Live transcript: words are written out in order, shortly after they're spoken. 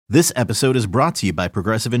This episode is brought to you by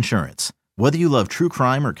Progressive Insurance. Whether you love true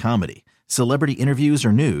crime or comedy, celebrity interviews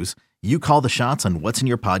or news, you call the shots on what's in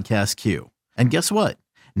your podcast queue. And guess what?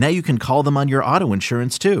 Now you can call them on your auto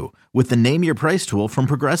insurance too with the Name Your Price tool from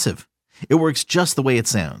Progressive. It works just the way it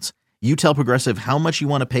sounds. You tell Progressive how much you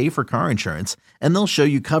want to pay for car insurance, and they'll show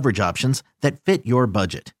you coverage options that fit your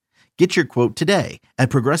budget. Get your quote today at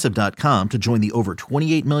Progressive.com to join the over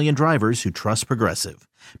 28 million drivers who trust Progressive.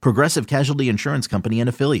 Progressive Casualty Insurance Company and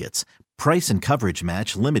Affiliates. Price and coverage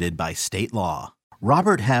match limited by state law.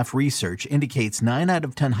 Robert Half research indicates 9 out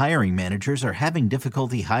of 10 hiring managers are having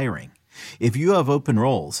difficulty hiring. If you have open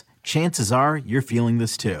roles, chances are you're feeling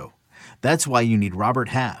this too. That's why you need Robert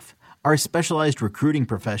Half. Our specialized recruiting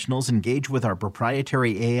professionals engage with our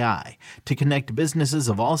proprietary AI to connect businesses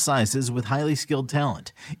of all sizes with highly skilled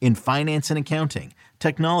talent in finance and accounting,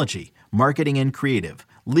 technology, marketing and creative,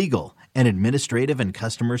 legal, and administrative and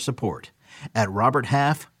customer support. At Robert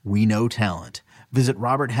Half, we know talent. Visit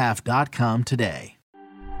roberthalf.com today.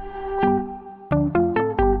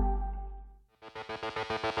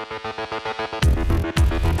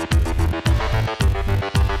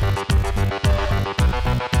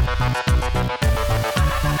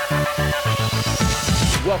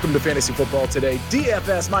 Welcome to Fantasy Football Today.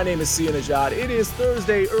 DFS, my name is Sia Najad. It is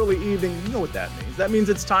Thursday, early evening. You know what that means. That means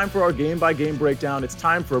it's time for our game-by-game breakdown. It's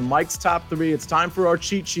time for Mike's Top 3. It's time for our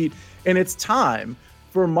cheat sheet. And it's time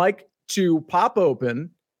for Mike to pop open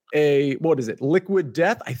a, Liquid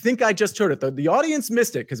Death? I think I just heard it. The audience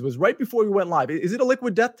missed it because it was right before we went live. Is it a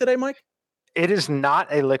Liquid Death today, Mike? It is not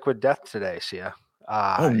a Liquid Death today, Sia.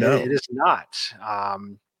 Oh, no. It is not.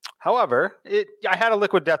 However, I had a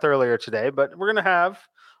Liquid Death earlier today, but we're going to have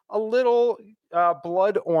a little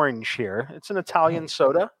blood orange here. It's an Italian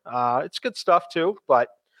soda. It's good stuff too, but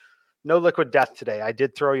no Liquid Death today. I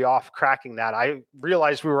did throw you off cracking that. I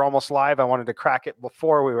realized we were almost live. I wanted to crack it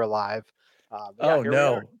before we were live.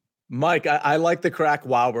 No. Mike, I like the crack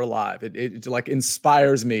while we're live. It like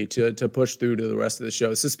inspires me to push through to the rest of the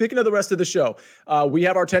show. So speaking of the rest of the show, we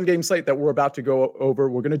have our 10-game slate that we're about to go over.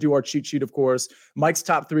 We're going to do our cheat sheet, of course, Mike's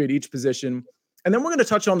top 3 at each position. And then we're going to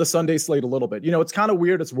touch on the Sunday slate a little bit. You know, it's kind of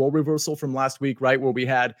weird. It's role reversal from last week, right? Where we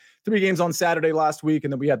had 3 games on Saturday last week,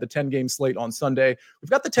 and then we had the 10-game slate on Sunday. We've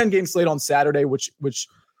got the 10-game slate on Saturday, which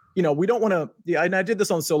you know, we don't want to, and I did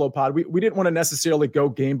this on Solo Pod. We didn't want to necessarily go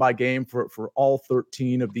game by game for all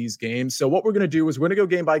 13 of these games. So what we're going to do is we're going to go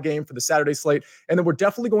game by game for the Saturday slate, and then we're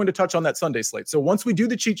definitely going to touch on that Sunday slate. So once we do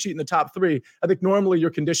the cheat sheet in the top 3, I think normally you're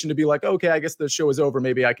conditioned to be like, okay, I guess the show is over.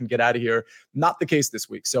 Maybe I can get out of here. Not the case this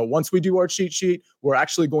week. So once we do our cheat sheet, we're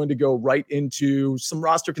actually going to go right into some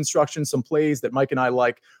roster construction, some plays that Mike and I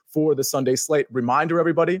like for the Sunday slate. Reminder,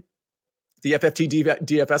 everybody, the FFT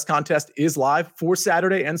DFS contest is live for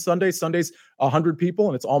Saturday and Sunday. Sunday's 100 people,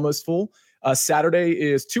 and it's almost full. Saturday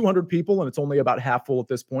is 200 people, and it's only about half full at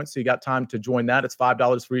this point, so you got time to join that. It's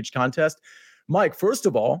 $5 for each contest. Mike, first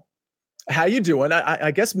of all, how you doing? I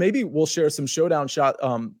guess maybe we'll share some showdown shot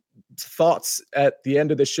thoughts at the end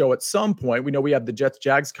of the show at some point. We know we have the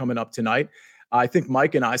Jets-Jags coming up tonight. I think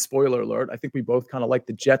Mike and I, spoiler alert, I think we both kind of like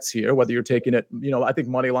the Jets here, whether you're taking it, you know, I think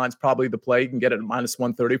money line's probably the play. You can get it at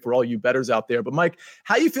 -130 for all you bettors out there. But Mike,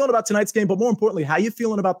 how you feeling about tonight's game? But more importantly, how you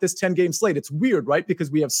feeling about this 10-game slate? It's weird, right? Because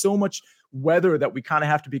we have so much weather that we kind of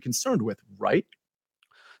have to be concerned with, right?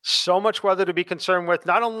 So much weather to be concerned with,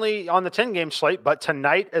 not only on the 10-game slate, but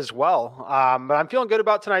tonight as well. But I'm feeling good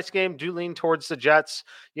about tonight's game. Do lean towards the Jets.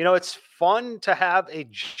 You know, it's fun to have a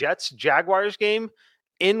Jets-Jaguars game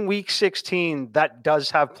in week 16 that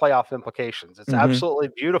does have playoff implications. It's absolutely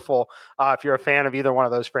beautiful if you're a fan of either one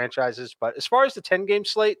of those franchises. But as far as the 10-game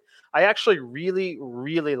slate, I actually really,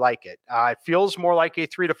 really like it. It feels more like a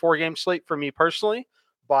 3 to 4 game slate for me personally,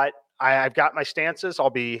 but I've got my stances.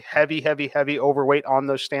 I'll be heavy overweight on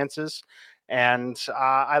those stances. And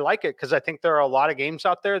I like it because I think there are a lot of games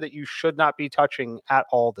out there that you should not be touching at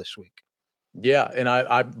all this week. Yeah, and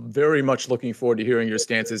I'm very much looking forward to hearing your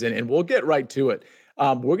stances, and we'll get right to it.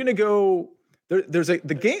 We're going to go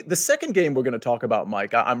the second game we're going to talk about,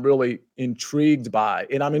 Mike. I'm really intrigued by,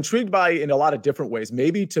 and I'm intrigued by in a lot of different ways,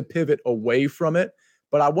 maybe to pivot away from it,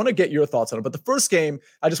 but I want to get your thoughts on it. But the first game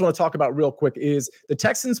I just want to talk about real quick is the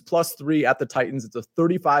Texans +3 at the Titans. It's a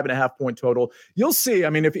 35.5 point total. You'll see, I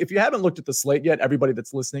mean, if you haven't looked at the slate yet, everybody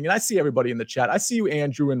that's listening, and I see everybody in the chat, I see you,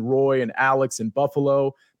 Andrew and Roy and Alex and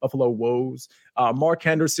Buffalo Woes, Mark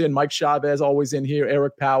Henderson, Mike Chavez, always in here,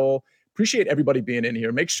 Eric Powell. Appreciate everybody being in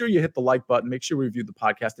here. Make sure you hit the like button. Make sure you review the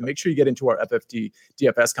podcast, and make sure you get into our FFT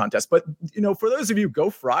DFS contest. But, you know, for those of you, go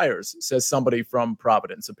Friars, says somebody from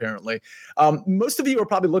Providence, apparently. Most of you are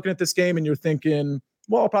probably looking at this game and you're thinking,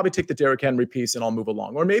 well, I'll probably take the Derrick Henry piece and I'll move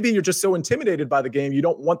along. Or maybe you're just so intimidated by the game, you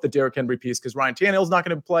don't want the Derrick Henry piece because Ryan Tannehill's not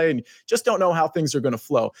going to play and you just don't know how things are going to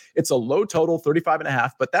flow. It's a low total,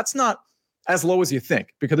 35.5, but that's not as low as you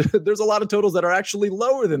think because there's a lot of totals that are actually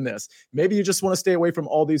lower than this. Maybe you just want to stay away from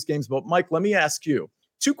all these games. But Mike, let me ask you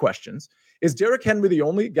 2 questions. Is Derrick Henry the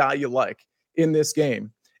only guy you like in this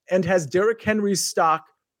game? And has Derrick Henry's stock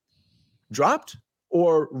dropped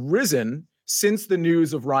or risen since the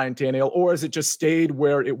news of Ryan Tannehill, or has it just stayed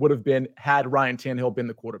where it would have been had Ryan Tannehill been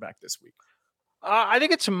the quarterback this week? I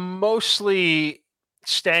think it's mostly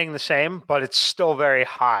staying the same, but it's still very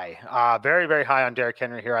high. Very, very high on Derrick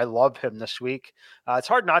Henry here. I love him this week. It's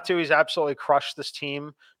hard not to. He's absolutely crushed this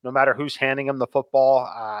team, no matter who's handing him the football.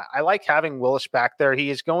 I like having Willis back there. He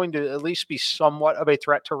is going to at least be somewhat of a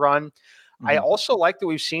threat to run. Mm-hmm. I also like that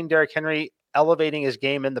we've seen Derrick Henry elevating his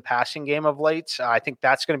game in the passing game of late. I think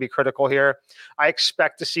that's going to be critical here. I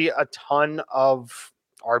expect to see a ton of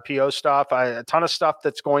RPO stuff, a ton of stuff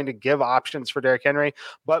that's going to give options for Derrick Henry.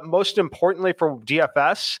 But most importantly for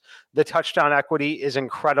DFS, the touchdown equity is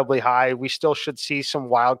incredibly high. We still should see some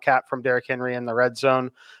wildcat from Derrick Henry in the red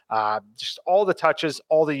zone. Just all the touches,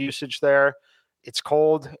 all the usage there. It's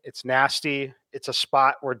cold. It's nasty. It's a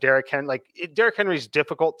spot where Derrick Henry's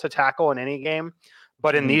difficult to tackle in any game.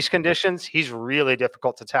 But in these conditions, he's really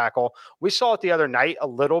difficult to tackle. We saw it the other night a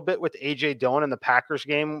little bit with A.J. Dillon in the Packers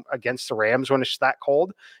game against the Rams when it's that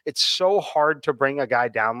cold. It's so hard to bring a guy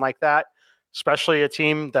down like that, especially a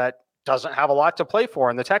team that doesn't have a lot to play for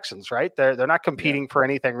in the Texans, right? They're not competing for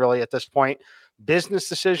anything really at this point. Business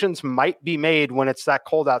decisions might be made when it's that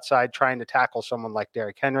cold outside trying to tackle someone like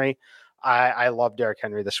Derrick Henry. I love Derrick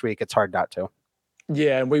Henry this week. It's hard not to.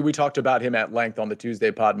 Yeah, and we talked about him at length on the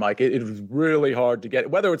Tuesday pod, Mike. It was really hard to get,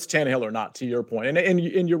 whether it's Tannehill or not, to your point.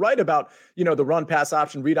 And you're right about, the run pass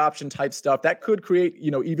option, read option type stuff. That could create,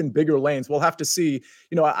 even bigger lanes. We'll have to see.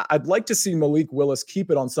 I'd like to see Malik Willis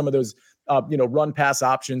keep it on some of those, run pass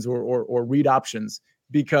options or read options,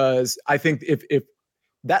 because I think if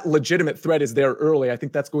that legitimate threat is there early, I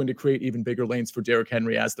think that's going to create even bigger lanes for Derrick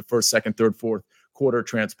Henry as the first, second, third, fourth quarter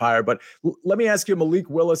transpire. But let me ask you, Malik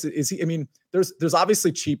Willis, is he, there's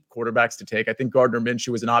obviously cheap quarterbacks to take. I think Gardner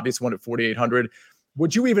Minshew is an obvious one at 4,800.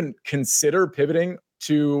 Would you even consider pivoting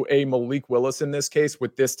to a Malik Willis in this case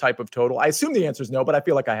with this type of total? I assume the answer is no, but I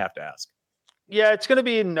feel like I have to ask. Yeah, it's going to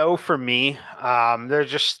be a no for me.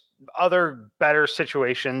 There's just other better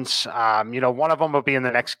situations. One of them will be in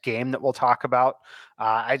the next game that we'll talk about.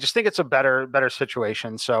 I just think it's a better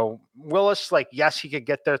situation. So Willis, yes, he could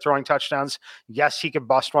get there throwing touchdowns. Yes, he could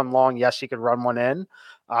bust one long. Yes, he could run one in.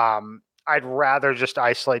 I'd rather just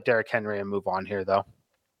isolate Derrick Henry and move on here, though.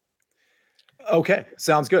 Okay,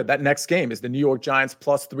 sounds good. That next game is the New York Giants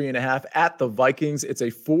plus 3.5 at the Vikings. It's a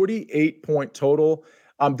 48-point total.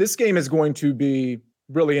 This game is going to be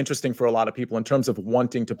really interesting for a lot of people in terms of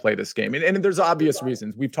wanting to play this game. And there's obvious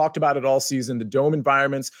reasons. We've talked about it all season. The dome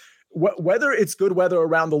environments, whether it's good weather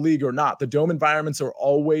around the league or not, the dome environments are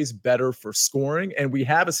always better for scoring. And we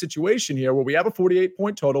have a situation here where we have a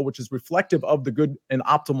 48-point total, which is reflective of the good and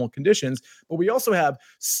optimal conditions. But we also have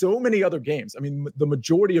so many other games. The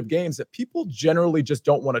majority of games that people generally just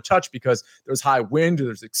don't want to touch because there's high wind,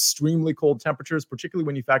 there's extremely cold temperatures, particularly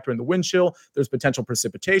when you factor in the wind chill. There's potential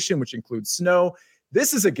precipitation, which includes snow.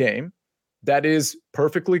 This is a game that is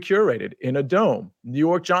perfectly curated in a dome. New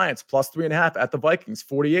York Giants plus 3.5 at the Vikings,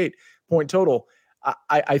 48-point total.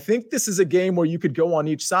 I think this is a game where you could go on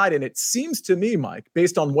each side. And it seems to me, Mike,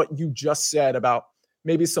 based on what you just said about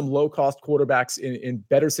maybe some low-cost quarterbacks in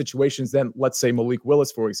better situations than, let's say, Malik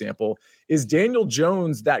Willis, for example, is Daniel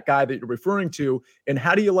Jones that guy that you're referring to? And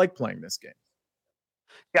how do you like playing this game?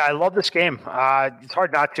 Yeah, I love this game. It's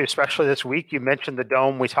hard not to, especially this week. You mentioned the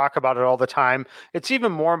dome. We talk about it all the time. It's even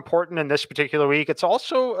more important in this particular week. It's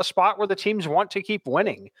also a spot where the teams want to keep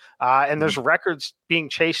winning. And there's records being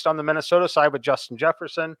chased on the Minnesota side with Justin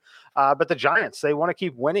Jefferson. But the Giants, they want to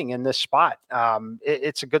keep winning in this spot.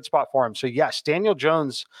 It's a good spot for him. So, yes, Daniel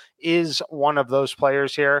Jones is one of those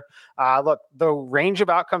players here. Look, the range of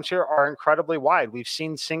outcomes here are incredibly wide. We've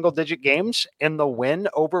seen single-digit games in the win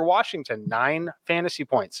over Washington, 9 fantasy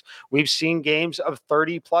points. We've seen games of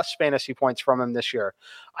 30-plus fantasy points from him this year.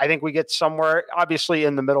 I think we get somewhere, obviously,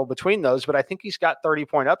 in the middle between those, but I think he's got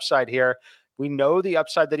 30-point upside here. We know the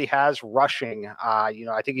upside that he has rushing.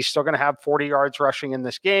 I think he's still going to have 40 yards rushing in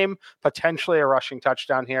this game, potentially a rushing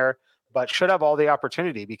touchdown here, but should have all the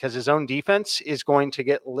opportunity because his own defense is going to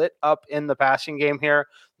get lit up in the passing game here.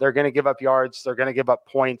 They're going to give up yards. They're going to give up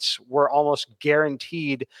points. We're almost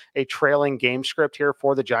guaranteed a trailing game script here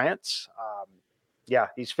for the Giants. Yeah,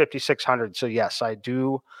 he's 5,600. So, yes, I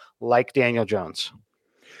do like Daniel Jones.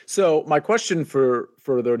 So my question for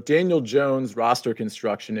the Daniel Jones roster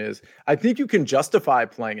construction is, I think you can justify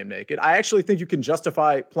playing him naked. I actually think you can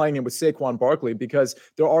justify playing him with Saquon Barkley because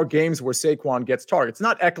there are games where Saquon gets targets,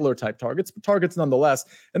 not Eckler type targets, but targets nonetheless.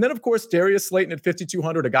 And then of course, Darius Slayton at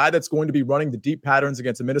 5,200, a guy that's going to be running the deep patterns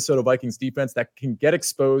against a Minnesota Vikings defense that can get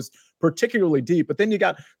exposed particularly deep. But then you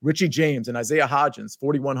got Richie James and Isaiah Hodgins,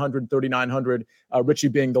 4,100, 3,900, Richie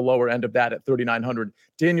being the lower end of that at 3,900,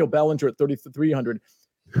 Daniel Bellinger at 3,300.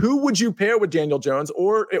 Who would you pair with Daniel Jones,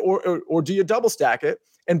 or do you double stack it?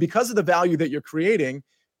 And because of the value that you're creating,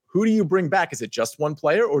 who do you bring back? Is it just one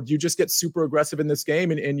player, or do you just get super aggressive in this game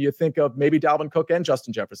and you think of maybe Dalvin Cook and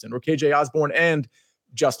Justin Jefferson, or KJ Osborne and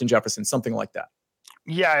Justin Jefferson, something like that?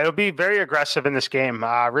 Yeah, it'll be very aggressive in this game.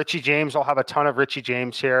 Richie James, I'll have a ton of Richie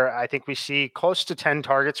James here. I think we see close to 10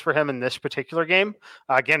 targets for him in this particular game.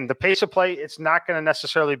 Again, the pace of play, it's not going to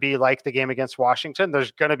necessarily be like the game against Washington. There's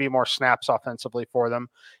going to be more snaps offensively for them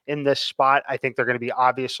in this spot. I think they're going to be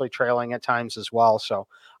obviously trailing at times as well. So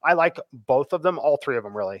I like both of them, all three of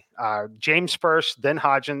them really. James first, then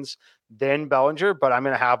Hodgins, then Bellinger, but I'm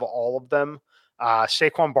going to have all of them.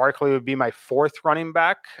 Saquon Barkley would be my fourth running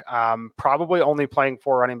back, probably only playing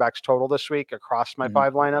 4 running backs total this week across my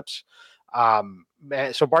 5 lineups.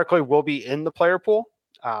 So Barkley will be in the player pool.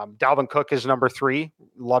 Dalvin Cook is number 3.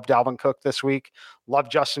 Love Dalvin Cook this week. Love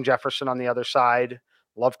Justin Jefferson on the other side.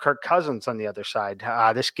 Love Kirk Cousins on the other side.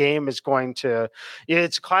 This game is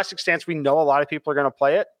it's a classic stance. We know a lot of people are going to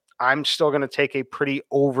play it. I'm still going to take a pretty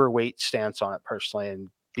overweight stance on it personally and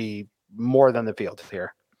be more than the field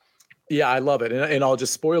here. Yeah, I love it. And I'll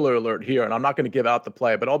just spoiler alert here, and I'm not going to give out the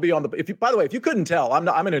play, but I'll be on by the way, if you couldn't tell,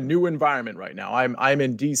 I'm in a new environment right now. I'm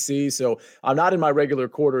in DC, so I'm not in my regular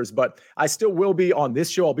quarters, but I still will be on this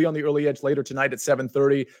show. I'll be on the Early Edge later tonight at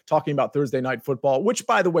 7:30 talking about Thursday Night Football, which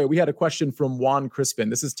by the way, we had a question from Juan Crispin.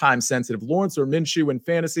 This is time sensitive. Lawrence or Minshew in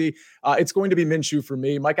fantasy? It's going to be Minshew for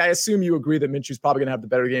me. Mike, I assume you agree that Minshew's probably going to have the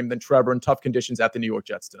better game than Trevor in tough conditions at the New York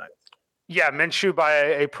Jets tonight. Yeah, Minshew by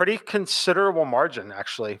a pretty considerable margin,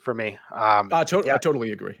 actually, for me. I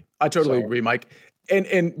totally agree. I totally agree, Mike.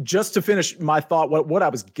 And just to finish my thought, what I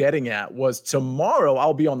was getting at was tomorrow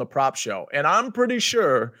I'll be on the prop show, and I'm pretty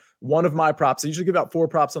sure one of my props. I usually give out 4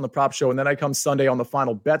 props on the prop show, and then I come Sunday on the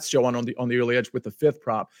final bets show on the Early Edge with the 5th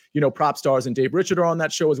prop. Prop stars and Dave Richard are on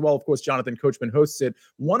that show as well. Of course, Jonathan Coachman hosts it.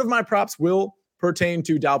 One of my props will pertain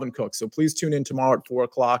to Dalvin Cook. So please tune in tomorrow at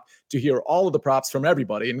 4:00 to hear all of the props from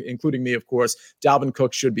everybody, including me, of course. Dalvin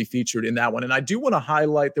Cook should be featured in that one. And I do want to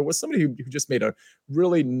highlight, there was somebody who just made a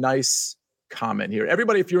really nice comment here.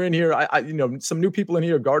 Everybody, if you're in here, some new people in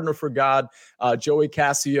here, Gardner for God, Joey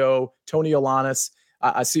Cassio, Tony Alanis.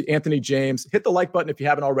 I see Anthony James. Hit the like button if you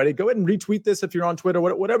haven't already. Go ahead and retweet this if you're on Twitter,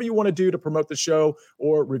 whatever you want to do to promote the show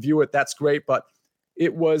or review it. That's great. But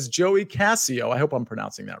it was Joey Cassio. I hope I'm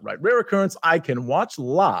pronouncing that right. Rare occurrence. I can watch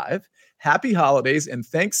live. Happy holidays. And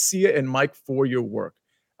thanks, Sia and Mike, for your work.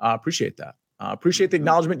 Appreciate that. Appreciate the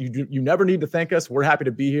acknowledgement. You never need to thank us. We're happy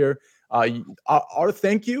to be here. Our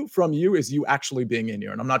thank you from you is you actually being in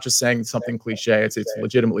here. And I'm not just saying something cliche. It's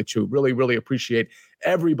legitimately true. Really, really appreciate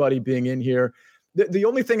everybody being in here. The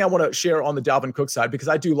only thing I want to share on the Dalvin Cook side, because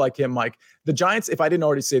I do like him, Mike, the Giants, if I didn't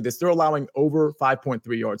already say this, they're allowing over 5.3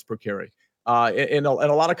 yards per carry. And a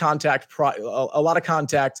lot of contact,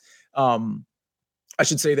 I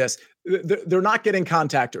should say this, they're not getting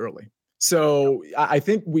contact early. So I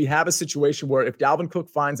think we have a situation where if Dalvin Cook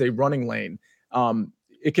finds a running lane,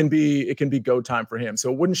 it can be go time for him.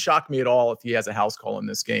 So it wouldn't shock me at all if he has a house call in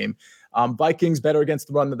this game. Vikings better against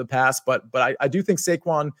the run of the pass, but I do think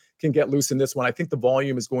Saquon can get loose in this one. I think the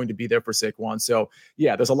volume is going to be there for Saquon. So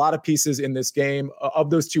yeah, there's a lot of pieces in this game.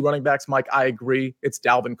 Of those 2 running backs, Mike, I agree. It's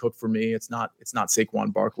Dalvin Cook for me. It's not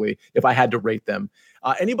Saquon Barkley if I had to rate them.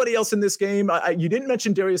 Anybody else in this game? You didn't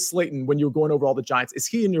mention Darius Slayton when you were going over all the Giants. Is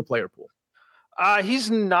he in your player pool? He's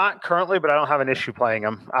not currently, but I don't have an issue playing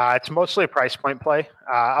him. It's mostly a price point play.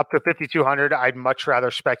 Up to 5,200, I'd much rather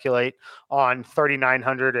speculate on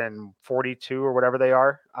 3,900 and 42 or whatever they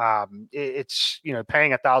are. It's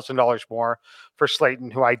paying $1,000 more for Slayton,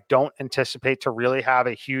 who I don't anticipate to really have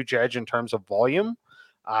a huge edge in terms of volume.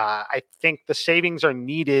 I think the savings are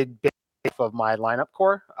needed based of my lineup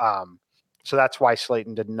core. So that's why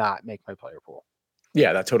Slayton did not make my player pool.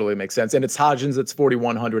 Yeah, that totally makes sense. And it's Hodgins that's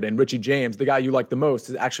 4,100, and Richie James, the guy you like the most,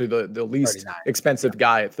 is actually the least expensive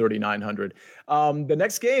guy at 3,900. The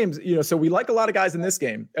next games, so we like a lot of guys in this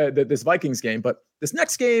game, this Vikings game, but this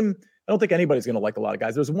next game, I don't think anybody's going to like a lot of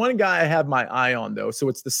guys. There's one guy I have my eye on though. So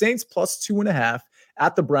it's the Saints plus 2.5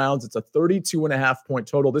 at the Browns. It's a 32.5 point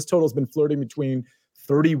total. This total has been flirting between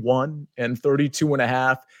 31 and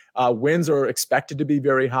 32.5. Wins are expected to be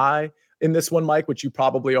very high. in this one, Mike, which you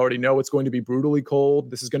probably already know. It's going to be brutally cold.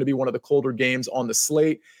 This is going to be one of the colder games on the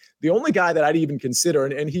slate. The only guy that I'd even consider,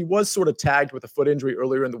 and he was sort of tagged with a foot injury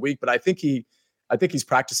earlier in the week, but I think he's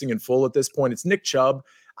practicing in full at this point. It's Nick Chubb.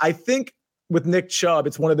 I think with Nick Chubb,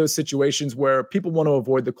 it's one of those situations where people want to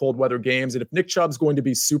avoid the cold weather games. And if Nick Chubb's going to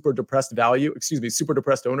be super depressed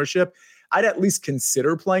ownership, I'd at least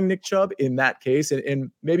consider playing Nick Chubb in that case.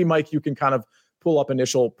 And maybe, Mike, you can kind of pull up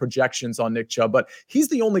initial projections on Nick Chubb, but he's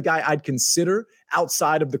the only guy I'd consider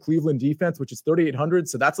outside of the Cleveland defense, which is 3,800.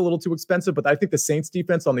 So that's a little too expensive. But I think the Saints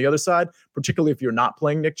defense on the other side, particularly if you're not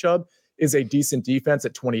playing Nick Chubb, is a decent defense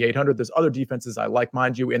at 2,800. There's other defenses I like,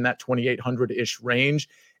 mind you, in that 2,800-ish range.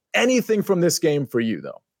 Anything from this game for you,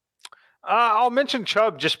 though? I'll mention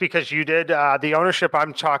Chubb just because you did. The ownership,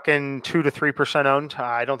 I'm talking 2 to 3% owned.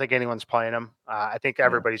 I don't think anyone's playing him. I think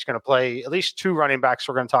everybody's going to play at least 2 running backs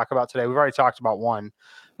we're going to talk about today. We've already talked about one,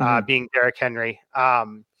 being Derrick Henry. I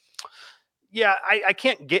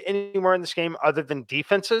can't get anywhere in this game other than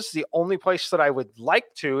defenses. The only place that I would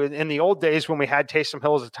like to, in the old days when we had Taysom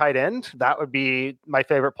Hill as a tight end, that would be my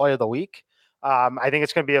favorite play of the week. I think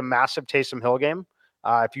it's going to be a massive Taysom Hill game.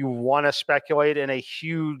 If you want to speculate in a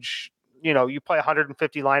huge, you play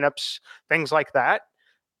 150 lineups, things like that.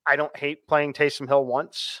 I don't hate playing Taysom Hill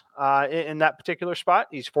once in that particular spot.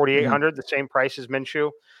 He's 4,800, the same price as Minshew.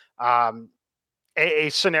 A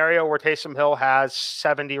scenario where Taysom Hill has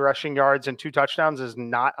 70 rushing yards and 2 touchdowns is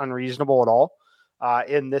not unreasonable at all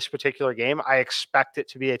in this particular game. I expect it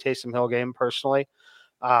to be a Taysom Hill game personally.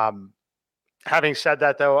 Having said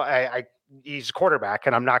that, though, he's a quarterback,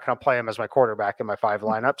 and I'm not going to play him as my quarterback in my 5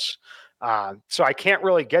 lineups. So I can't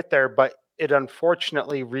really get there, but it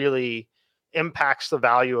unfortunately really impacts the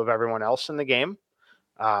value of everyone else in the game.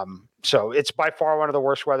 So it's by far one of the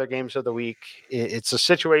worst weather games of the week. It's a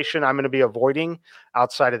situation I'm going to be avoiding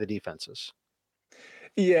outside of the defenses.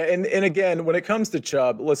 Yeah, and again, when it comes to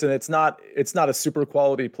Chubb, listen, it's not a super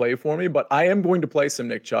quality play for me, but I am going to play some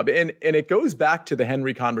Nick Chubb. And it goes back to the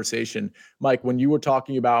Henry conversation, Mike, when you were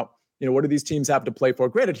talking about, what do these teams have to play for?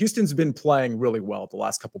 Granted, Houston's been playing really well the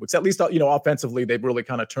last couple of weeks. At least, offensively, they've really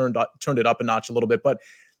kind of turned it up a notch a little bit. But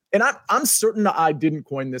I'm certain I didn't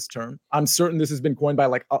coin this term. I'm certain this has been coined by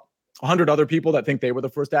like 100 other people that think they were the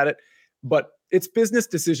first at it. But it's business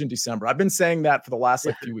decision December. I've been saying that for the last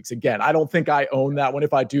few weeks. Again, I don't think I own that one.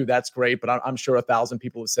 If I do, that's great. But I'm sure 1,000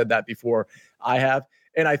 people have said that before I have.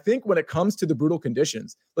 And I think when it comes to the brutal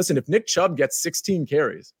conditions, listen, if Nick Chubb gets 16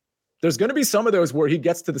 carries, there's going to be some of those where he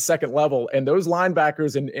gets to the second level, and those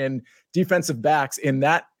linebackers and defensive backs in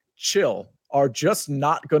that chill are just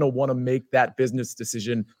not going to want to make that business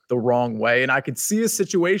decision the wrong way. And I could see a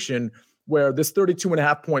situation where this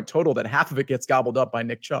 32.5 point total, that half of it gets gobbled up by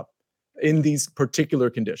Nick Chubb in these particular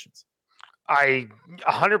conditions. I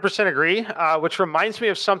 100% agree, which reminds me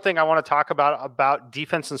of something I want to talk about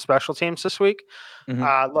defense and special teams this week.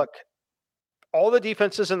 Look, all the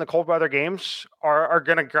defenses in the cold weather games are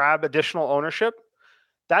going to grab additional ownership.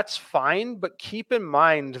 That's fine, but keep in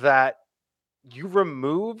mind that you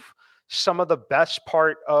remove some of the best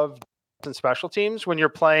part of special teams when you're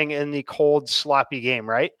playing in the cold, sloppy game,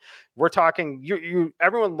 right? We're talking,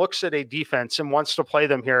 everyone looks at a defense and wants to play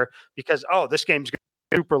them here because, this game's going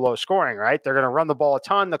to be super low scoring, right? They're going to run the ball a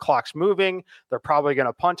ton. The clock's moving. They're probably going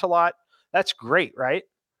to punt a lot. That's great, right?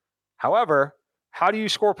 However, how do you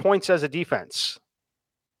score points as a defense?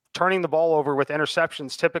 Turning the ball over with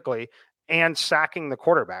interceptions typically and sacking the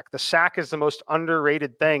quarterback. The sack is the most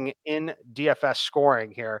underrated thing in DFS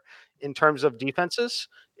scoring here in terms of defenses.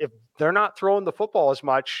 If they're not throwing the football as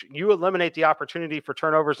much, you eliminate the opportunity for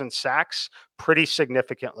turnovers and sacks pretty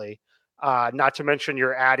significantly. Not to mention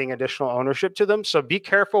you're adding additional ownership to them. So be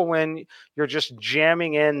careful when you're just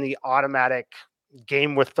jamming in the automatic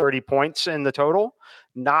game with 30 points in the total.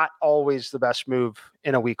 Not always the best move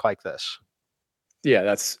in a week like this. Yeah,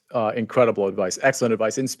 that's incredible advice. Excellent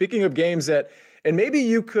advice. And speaking of games and maybe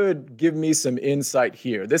you could give me some insight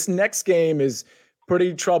here. This next game is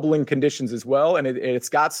pretty troubling conditions as well. And it's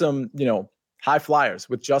got some, high flyers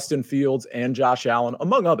with Justin Fields and Josh Allen,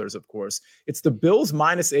 among others, of course. It's the Bills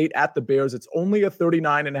 -8 at the Bears. It's only a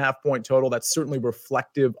 39.5 point total. That's certainly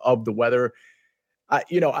reflective of the weather. I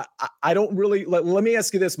don't really, let me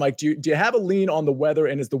ask you this, Mike, do you have a lean on the weather,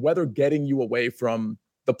 and is the weather getting you away from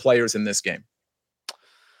the players in this game?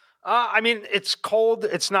 It's cold.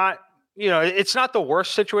 It's not, it's not the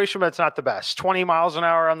worst situation, but it's not the best. 20 miles an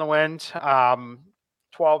hour on the wind,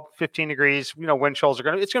 12, 15 degrees, wind chills it's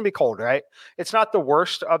going to be cold, right? It's not the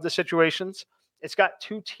worst of the situations. It's got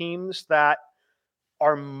 2 teams that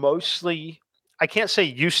are mostly, I can't say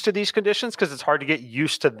used to these conditions because it's hard to get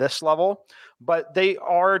used to this level, but they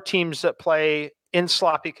are teams that play in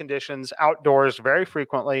sloppy conditions, outdoors very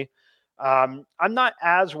frequently. I'm not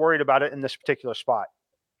as worried about it in this particular spot.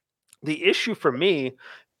 The issue for me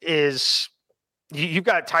is you've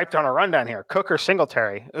got typed on a rundown here, Cook or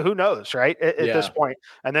Singletary. Who knows, right? At this point.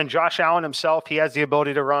 And then Josh Allen himself, he has the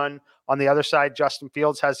ability to run. On the other side, Justin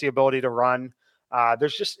Fields has the ability to run.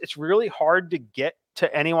 It's really hard to get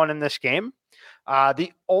to anyone in this game.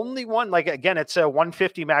 The only one, like, again, it's a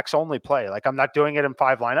 150 max only play. Like, I'm not doing it in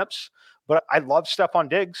 5 lineups, but I love Stephon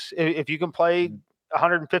Diggs. If you can play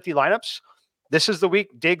 150 lineups, this is the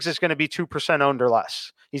week Diggs is going to be 2% owned or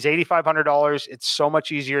less. He's $8,500. It's so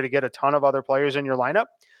much easier to get a ton of other players in your lineup.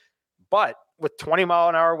 But with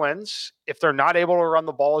 20-mile-an-hour winds, if they're not able to run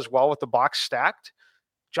the ball as well with the box stacked,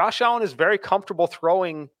 Josh Allen is very comfortable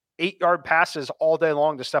throwing 8-yard passes all day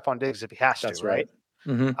long to Stephon Diggs if he has to. That's right.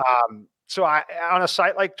 Mm-hmm. So on a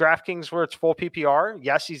site like DraftKings where it's full PPR,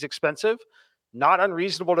 yes, he's expensive. Not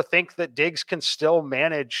unreasonable to think that Diggs can still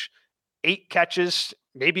manage 8 catches,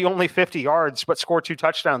 maybe only 50 yards, but score 2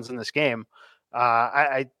 touchdowns in this game.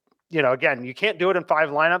 Again, you can't do it in 5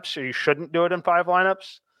 lineups, or you shouldn't do it in 5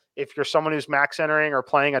 lineups. If you're someone who's max entering or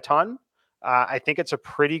playing a ton, I think it's a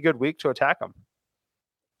pretty good week to attack them.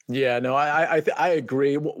 Yeah, no, I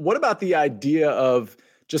agree. What about the idea of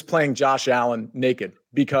just playing Josh Allen naked?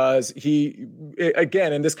 Because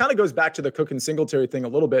again, and this kind of goes back to the Cook and Singletary thing a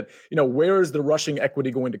little bit, where is the rushing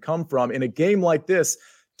equity going to come from in a game like this?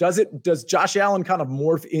 Does Josh Allen kind of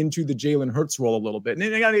morph into the Jalen Hurts role a little bit?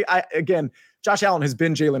 And again, Josh Allen has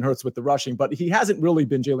been Jalen Hurts with the rushing, but he hasn't really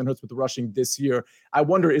been Jalen Hurts with the rushing this year. I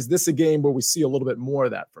wonder, is this a game where we see a little bit more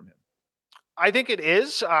of that from him? I think it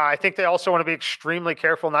is. I think they also want to be extremely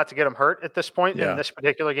careful not to get him hurt at this point in this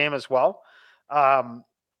particular game as well. I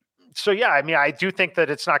do think that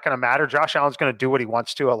it's not going to matter. Josh Allen's going to do what he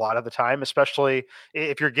wants to a lot of the time, especially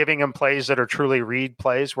if you're giving him plays that are truly read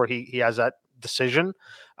plays where he has that decision.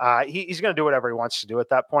 He's going to do whatever he wants to do at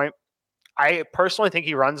that point. I personally think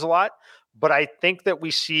he runs a lot, but I think that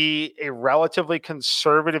we see a relatively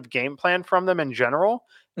conservative game plan from them in general,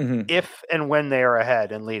 if and when they are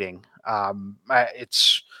ahead and leading.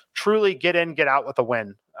 It's truly get in, get out with a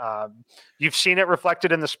win. You've seen it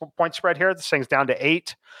reflected in the point spread here. This thing's down to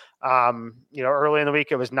 8. Early in the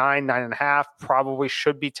week it was 9.5, probably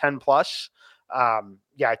should be 10 plus. I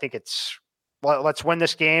think let's win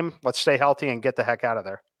this game. Let's stay healthy and get the heck out of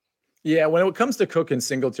there. Yeah, when it comes to Cook and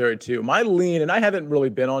Singletary too, my lean, and I haven't really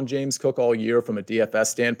been on James Cook all year from a DFS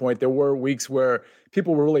standpoint. There were weeks where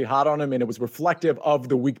people were really hot on him, and it was reflective of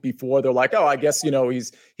the week before. They're like, oh, I guess,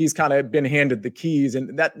 he's kind of been handed the keys,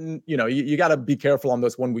 and that, you got to be careful on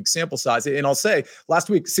those 1 week sample size. And I'll say last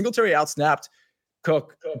week, Singletary outsnapped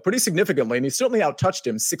Cook pretty significantly, and he certainly outtouched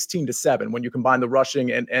him 16-7 when you combine the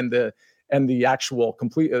rushing and the actual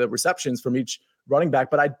complete receptions from each running back.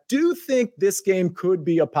 But I do think this game could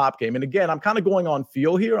be a pop game. And again, I'm kind of going on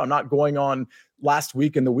feel here. I'm not going on last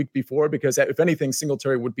week and the week before, because if anything,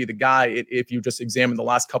 Singletary would be the guy if you just examine the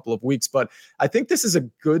last couple of weeks. But I think this is a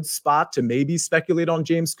good spot to maybe speculate on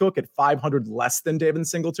James Cook at 500 less than Devin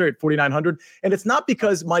Singletary at 4,900. And it's not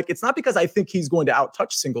because, Mike, I think he's going to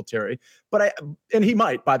outtouch Singletary, and he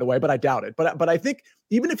might, by the way, but I doubt it. But I think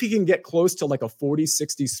even if he can get close to like a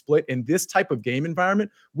 40-60 split in this type of game environment,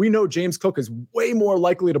 we know James Cook is way more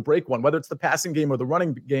likely to break one, whether it's the passing game or the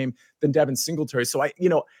running game, than Devin Singletary. So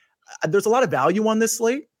there's a lot of value on this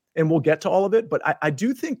slate, and we'll get to all of it, but I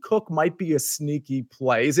do think Cook might be a sneaky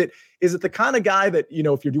play. Is it the kind of guy that,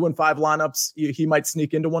 if you're doing 5 lineups, he might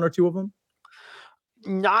sneak into 1 or 2 of them?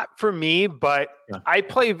 Not for me, but I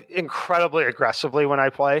play incredibly aggressively when I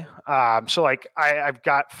play. So I've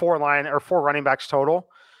got 4 running backs total.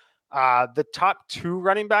 The top 2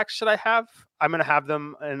 running backs that I have, I'm going to have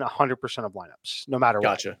them in 100% of lineups, no matter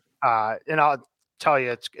what. Gotcha. And I'll tell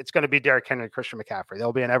you, it's going to be Derrick Henry, Christian McCaffrey.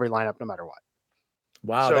 They'll be in every lineup, no matter what.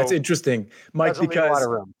 Wow, so that's interesting, Mike. Because a lot of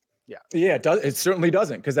room. Yeah, it certainly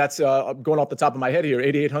doesn't, because that's going off the top of my head here,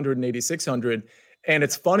 8,800 and 8,600. And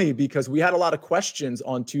it's funny because we had a lot of questions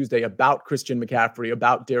on Tuesday about Christian McCaffrey,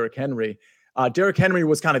 about Derrick Henry. Derrick Henry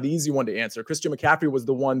was kind of the easy one to answer. Christian McCaffrey was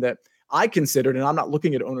the one that I considered, and I'm not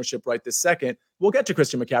looking at ownership right this second. We'll get to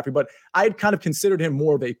Christian McCaffrey, but I had kind of considered him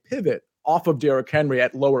more of a pivot off of Derrick Henry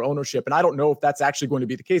at lower ownership. And I don't know if that's actually going to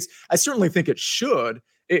be the case. I certainly think it should,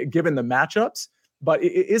 given the matchups. But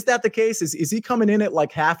is that the case? Is he coming in at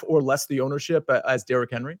like half or less the ownership as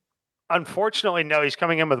Derrick Henry? Unfortunately, no. He's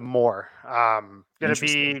coming in with more. They're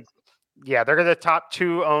the top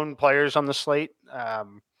 2 owned players on the slate.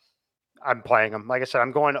 I'm playing them. Like I said,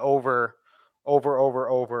 I'm going over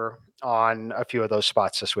on a few of those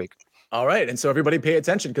spots this week. All right. And so everybody pay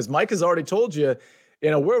attention, because Mike has already told you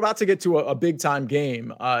we're about to get to a big time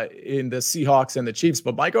game in the Seahawks and the Chiefs,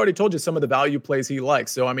 but Mike already told you some of the value plays he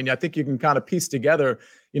likes. So, I mean, I think you can kind of piece together,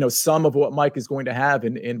 some of what Mike is going to have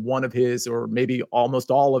in one of his, or maybe almost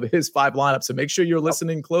all of his 5 lineups. So make sure you're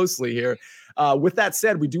listening closely here. With that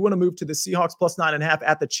said, we do want to move to the Seahawks plus 9.5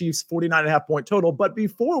 at the Chiefs 49.5 point total. But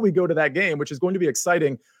before we go to that game, which is going to be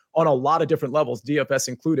exciting on a lot of different levels, DFS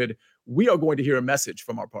included, we are going to hear a message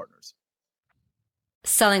from our partners.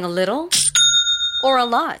 Selling a little or a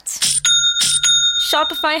lot?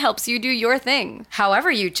 Shopify helps you do your thing,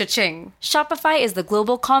 however you cha-ching. Shopify is the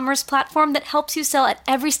global commerce platform that helps you sell at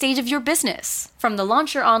every stage of your business. From the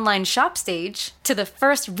launch your online shop stage, to the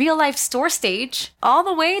first real-life store stage, all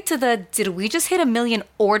the way to the did we just hit 1 million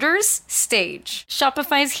orders stage.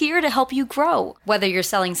 Shopify's here to help you grow. Whether you're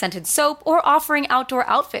selling scented soap or offering outdoor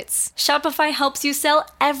outfits, Shopify helps you sell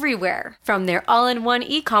everywhere. From their all-in-one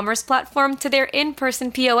e-commerce platform to their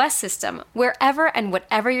in-person POS system, wherever and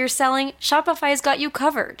whatever you're selling, Shopify's got you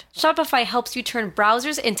covered. Shopify helps you turn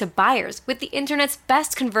browsers into buyers with the internet's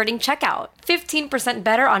best converting checkout. 15%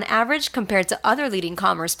 better on average compared to other leading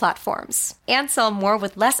commerce platforms. And sell more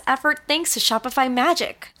with less effort thanks to Shopify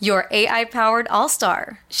Magic, your AI-powered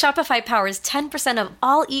all-star. Shopify powers 10% of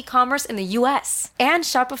all e-commerce in the US. And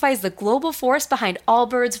Shopify is the global force behind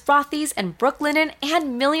Allbirds, Rothy's, and Brooklinen,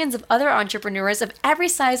 and millions of other entrepreneurs of every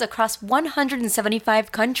size across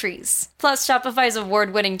 175 countries. Plus, Shopify's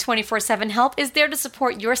award-winning 24/7 help is there to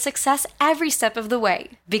support your success every step of the way.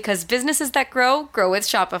 Because businesses that grow with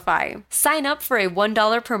Shopify. Sign up for a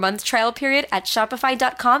 $1 per month trial period at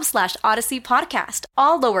shopify.com/Odyssey Podcast,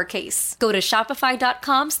 all lowercase. Go to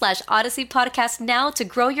shopify.com/Odyssey Podcast now to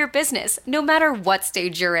grow your business, no matter what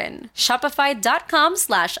stage you're in.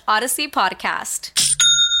 Shopify.com/Odyssey Podcast.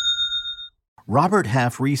 Robert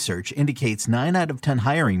Half research indicates 9 out of 10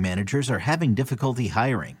 hiring managers are having difficulty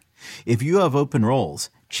hiring. If you have open roles,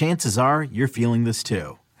 chances are you're feeling this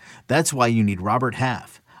too. That's why you need Robert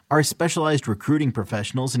Half. Our specialized recruiting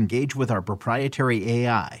professionals engage with our proprietary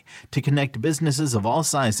AI to connect businesses of all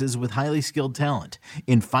sizes with highly skilled talent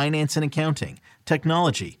in finance and accounting,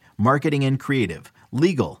 technology, marketing and creative,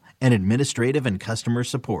 legal, and administrative and customer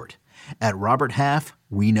support. At Robert Half,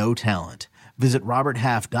 we know talent. Visit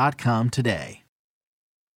roberthalf.com today.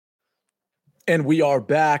 And we are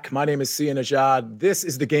back. My name is Sia Najad. This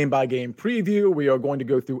is the game-by-game preview. We are going to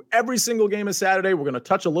go through every single game of Saturday. We're going to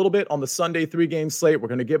touch a little bit on the Sunday 3-game slate. We're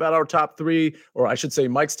going to give out our top 3, or I should say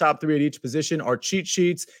Mike's top 3 at each position, our cheat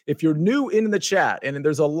sheets. If you're new in the chat, and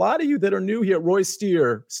there's a lot of you that are new here, Roy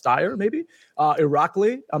Steyer, maybe?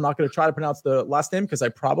 Irakli, I'm not going to try to pronounce the last name because I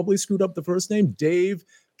probably screwed up the first name. Dave,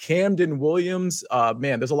 Camden Williams,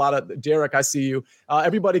 man, there's a lot of Derek. I see you.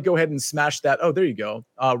 Everybody go ahead and smash that. Oh, there you go.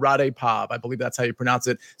 Rade Pav, I believe that's how you pronounce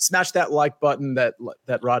it. Smash that like button that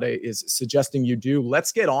Rade is suggesting you do.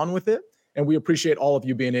 Let's get on with it. And we appreciate all of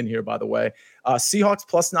you being in here, by the way. Seahawks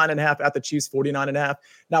plus 9.5 at the Chiefs 49.5.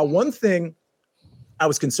 Now, one thing I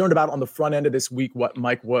was concerned about on the front end of this week,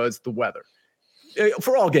 Mike, was the weather.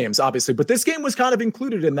 For all games, obviously, but this game was kind of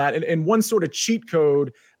included in that. And one sort of cheat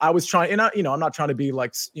code I was trying, and I'm not trying to be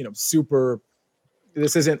like, super,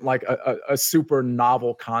 this isn't like a super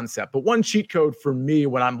novel concept, but one cheat code for me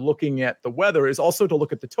when I'm looking at the weather is also to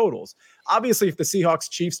look at the totals. Obviously, if the Seahawks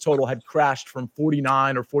Chiefs total had crashed from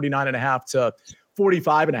 49 or 49.5 to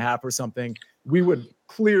 45.5 or something, we would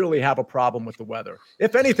clearly have a problem with the weather.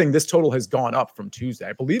 If anything, this total has gone up from Tuesday.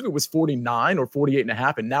 I believe it was 49 or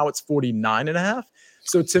 48.5, and now it's 49.5.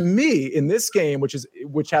 So to me, in this game,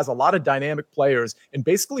 which has a lot of dynamic players and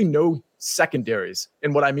basically no secondaries,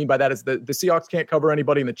 and what I mean by that is the Seahawks can't cover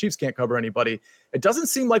anybody and the Chiefs can't cover anybody. It doesn't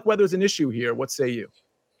seem like weather's an issue here. What say you?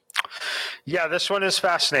 Yeah, this one is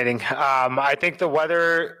fascinating. I think the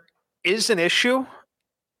weather is an issue.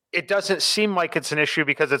 It doesn't seem like it's an issue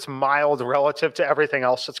because it's mild relative to everything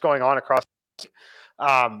else that's going on across.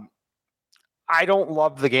 I don't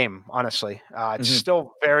love the game, honestly. It's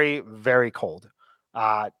still very, very cold.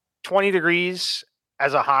 20 degrees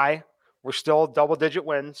as a high. We're still double-digit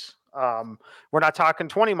winds. We're not talking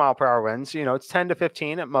 20-mile-per-hour winds. It's 10 to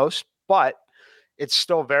 15 at most, but it's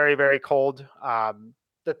still very, very cold.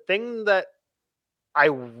 The thing that I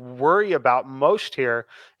worry about most here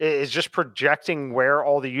is just projecting where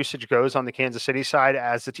all the usage goes on the Kansas City side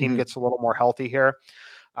as the team gets a little more healthy here,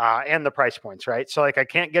 and the price points, right? So I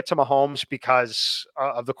can't get to Mahomes because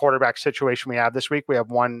of the quarterback situation we have this week. We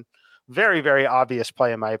have one very, very obvious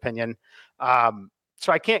play, in my opinion.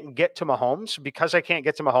 So I can't get to Mahomes. Because I can't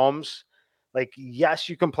get to Mahomes, yes,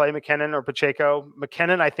 you can play McKinnon or Pacheco.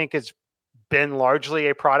 McKinnon, I think, has been largely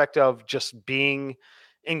a product of just being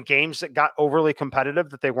in games that got overly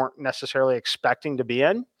competitive that they weren't necessarily expecting to be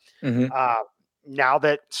in. now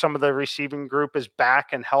that some of the receiving group is back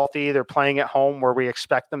and healthy, they're playing at home where we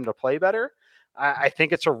expect them to play better. I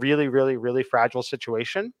think it's a really, really, really fragile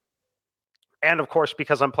situation. And of course,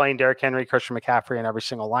 because I'm playing Derrick Henry, Christian McCaffrey in every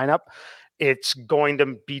single lineup, it's going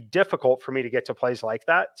to be difficult for me to get to plays like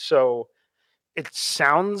that. So it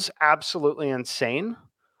sounds absolutely insane,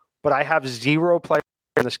 but I have 0 players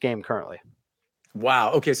in this game currently.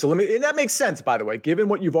 Wow. Okay. So and that makes sense, by the way, given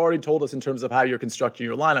what you've already told us in terms of how you're constructing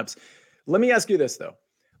your lineups. Let me ask you this, though.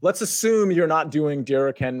 Let's assume you're not doing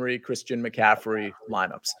Derrick Henry, Christian McCaffrey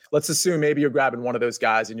lineups. Let's assume maybe you're grabbing one of those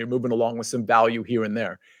guys and you're moving along with some value here and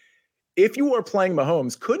there. If you were playing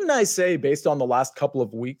Mahomes, couldn't I say, based on the last couple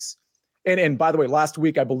of weeks, and by the way, last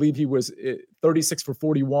week, I believe he was 36 for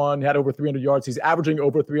 41, had over 300 yards. He's averaging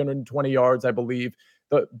over 320 yards, I believe.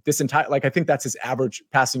 I think that's his average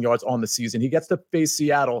passing yards on the season. He gets to face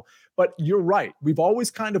Seattle. But you're right. We've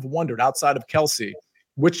always kind of wondered, outside of Kelce,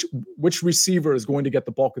 which receiver is going to get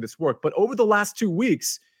the bulk of this work. But over the last 2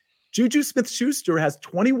 weeks, Juju Smith-Schuster has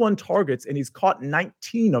 21 targets, and he's caught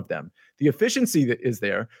 19 of them. The efficiency that is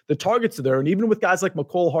there, the targets are there, and even with guys like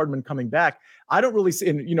Mecole Hardman coming back, I don't really see,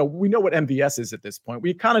 and we know what MVS is at this point.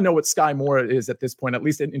 We kind of know what Sky Moore is at this point, at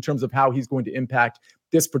least in terms of how he's going to impact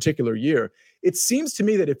this particular year. It seems to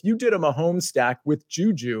me that if you did a Mahomes stack with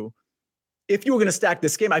Juju, if you were going to stack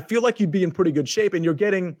this game, I feel like you'd be in pretty good shape, and you're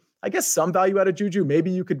getting, I guess, some value out of Juju.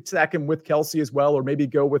 Maybe you could stack him with Kelce as well, or maybe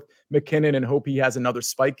go with McKinnon and hope he has another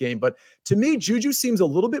spike game. But to me, Juju seems a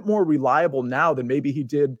little bit more reliable now than maybe he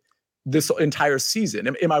did this entire season.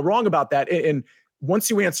 Am I wrong about that? And once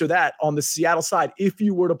you answer that, on the Seattle side, if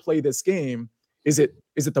you were to play this game, is it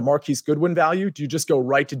the Marquise Goodwin value? Do you just go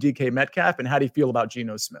right to DK Metcalf? And how do you feel about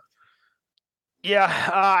Geno Smith? Yeah,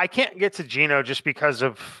 I can't get to Geno just because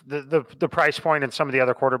of the price point and some of the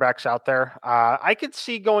other quarterbacks out there. I could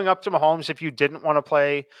see going up to Mahomes if you didn't want to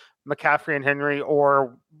play McCaffrey and Henry,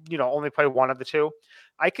 or only play one of the two.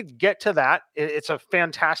 I could get to that. It's a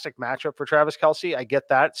fantastic matchup for Travis Kelce. I get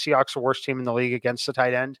that. Seahawks are the worst team in the league against the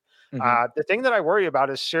tight end. Mm-hmm. The thing that I worry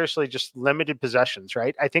about is seriously just limited possessions,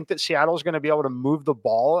 right? I think that Seattle is going to be able to move the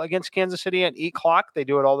ball against Kansas City and eat clock. They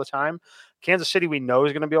do it all the time. Kansas City, we know,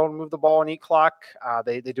 is going to be able to move the ball and eat clock.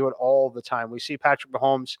 They do it all the time. We see Patrick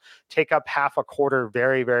Mahomes take up half a quarter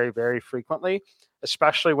very, very, very frequently,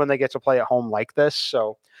 especially when they get to play at home like this.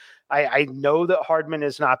 So I know that Hardman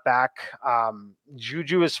is not back.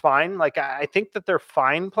 Juju is fine. I think that they're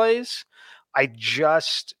fine plays. I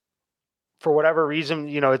just, for whatever reason,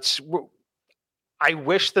 I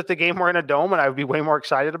wish that the game were in a dome and I would be way more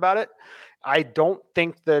excited about it. I don't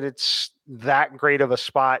think that it's that great of a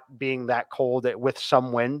spot being that cold with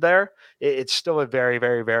some wind there. It's still a very,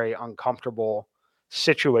 very, very uncomfortable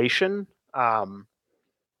situation. I'm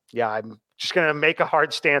just going to make a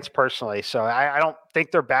hard stance personally. So I don't think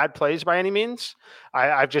they're bad plays by any means.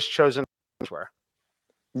 I've just chosen where.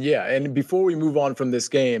 Yeah. And before we move on from this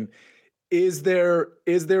game, is there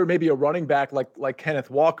maybe a running back like Kenneth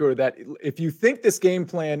Walker that if you think this game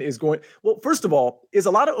plan is going, well, first of all, is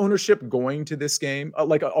a lot of ownership going to this game?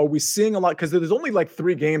 Are we seeing a lot? Because there's only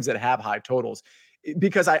 3 games that have high totals.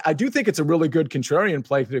 Because I do think it's a really good contrarian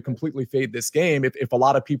play to completely fade this game if a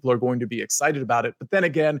lot of people are going to be excited about it. But then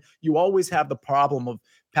again, you always have the problem of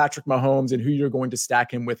Patrick Mahomes and who you're going to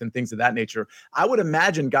stack him with and things of that nature. I would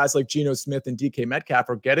imagine guys like Geno Smith and DK Metcalf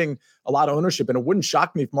are getting a lot of ownership, and it wouldn't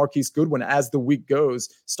shock me if Marquise Goodwin, as the week goes,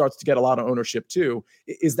 starts to get a lot of ownership too.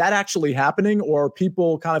 Is that actually happening, or are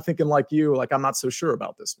people kind of thinking like you, I'm not so sure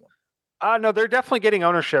about this one? No, they're definitely getting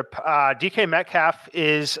ownership. DK Metcalf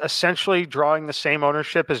is essentially drawing the same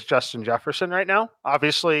ownership as Justin Jefferson right now.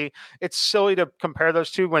 Obviously, it's silly to compare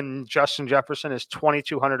those two when Justin Jefferson is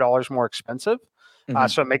 $2,200 more expensive. Mm-hmm.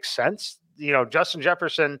 So it makes sense. Justin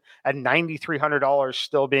Jefferson at $9,300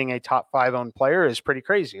 still being a top 5 owned player is pretty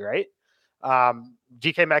crazy, right?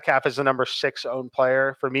 DK Metcalf is the number 6 owned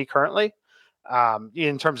player for me currently.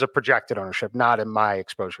 In terms of projected ownership, not in my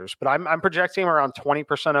exposures, but I'm projecting him around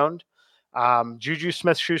 20% owned. Juju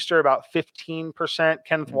Smith-Schuster about 15%,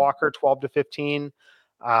 Kenneth Walker 12 to 15.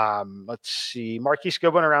 Let's see, Marquise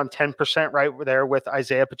Goodwin around 10% right there with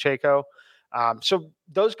Isaiah Pacheco. So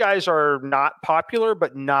those guys are not popular,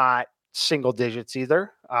 but not single digits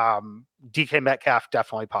either. DK Metcalf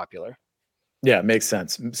definitely popular. Yeah, makes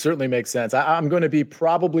sense. Certainly makes sense. I'm going to be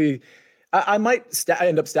probably. I might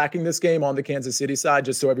end up stacking this game on the Kansas City side,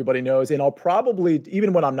 just so everybody knows. And I'll probably,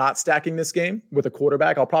 even when I'm not stacking this game with a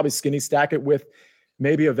quarterback, I'll probably skinny stack it with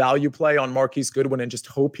maybe a value play on Marquise Goodwin and just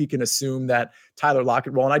hope he can assume that Tyler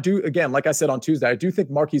Lockett role. And I do, again, like I said on Tuesday, I do think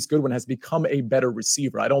Marquise Goodwin has become a better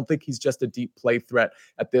receiver. I don't think he's just a deep play threat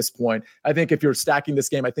at this point. I think if you're stacking this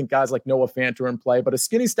game, I think guys like Noah Fant are in play, but a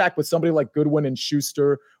skinny stack with somebody like Goodwin and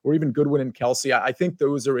Schuster, or even Goodwin and Kelsey, I think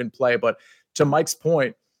those are in play. But to Mike's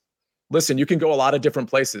point, listen, you can go a lot of different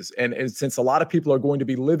places. And since a lot of people are going to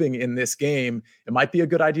be living in this game, it might be a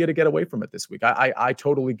good idea to get away from it this week. I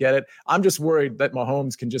totally get it. I'm just worried that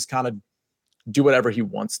Mahomes can just kind of do whatever he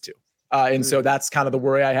wants to. And so that's kind of the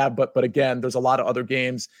worry I have. But again, there's a lot of other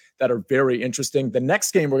games that are very interesting. The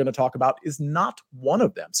next game we're going to talk about is not one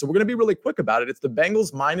of them. So we're going to be really quick about it. It's the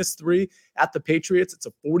Bengals -3 at the Patriots. It's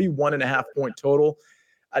a 41.5 point total.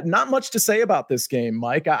 Not much to say about this game,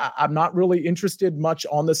 Mike. I'm not really interested much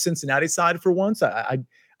on the Cincinnati side for once.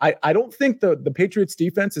 I don't think the Patriots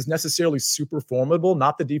defense is necessarily super formidable,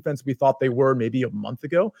 not the defense we thought they were maybe a month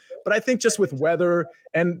ago. But I think just with weather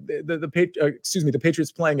and the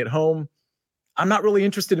Patriots playing at home, I'm not really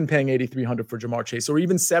interested in paying $8,300 for Jamar Chase or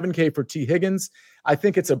even $7K for T. Higgins. I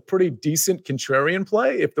think it's a pretty decent contrarian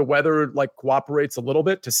play if the weather cooperates a little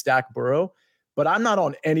bit to stack Burrow. But I'm not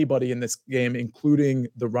on anybody in this game, including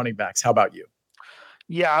the running backs. How about you?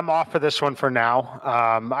 Yeah, I'm off for this one for now.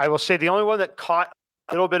 I will say the only one that caught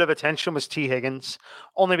a little bit of attention was T. Higgins,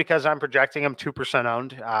 only because I'm projecting him 2%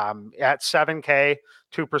 owned. At $7K,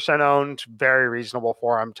 2% owned, very reasonable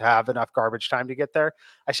for him to have enough garbage time to get there.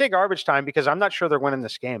 I say garbage time because I'm not sure they're winning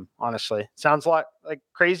this game, honestly. Sounds a lot like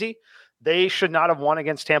crazy. They should not have won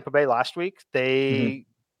against Tampa Bay last week. They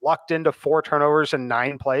lucked into 4 turnovers in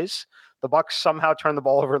 9 plays. The Bucs somehow turned the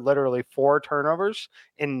ball over literally 4 turnovers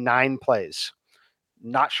in 9 plays.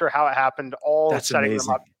 Not sure how it happened. That's setting amazing.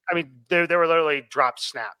 Them up. I mean, they were literally dropped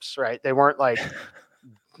snaps, right? They weren't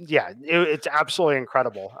it's absolutely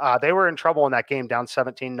incredible. They were in trouble in that game, down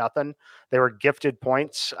 17-0. They were gifted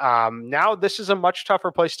points. Now this is a much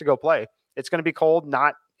tougher place to go play. It's going to be cold,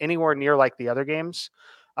 not anywhere near like the other games.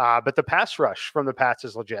 But the pass rush from the Pats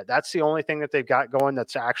is legit. That's the only thing that they've got going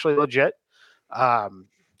that's actually legit.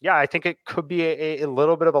 Yeah, I think it could be a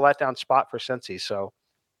little bit of a letdown spot for Cincy. So,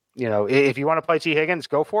 if you want to play T. Higgins,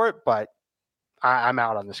 go for it. But I'm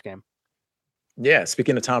out on this game. Yeah,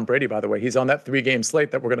 speaking of Tom Brady, by the way, he's on that 3-game slate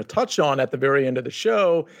that we're going to touch on at the very end of the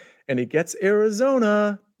show, and he gets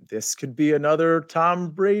Arizona. This could be another Tom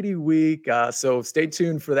Brady week. So stay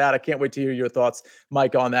tuned for that. I can't wait to hear your thoughts,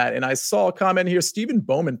 Mike, on that. And I saw a comment here, Stephen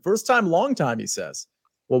Bowman, first time, long time, he says.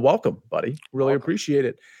 Well, welcome, buddy. Really appreciate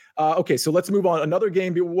it. Okay, so let's move on. Another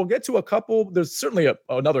game. We'll get to a couple. There's certainly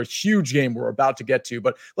another huge game we're about to get to,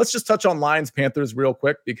 but let's just touch on Lions Panthers real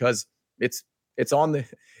quick because it's on the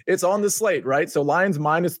slate, right? So Lions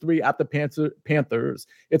 -3 at the Panthers.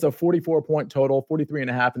 It's a 44-point total,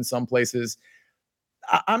 43.5 in some places.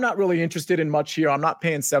 I'm not really interested in much here. I'm not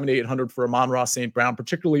paying $7,800 for Amon-Ra St. Brown,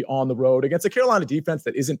 particularly on the road against a Carolina defense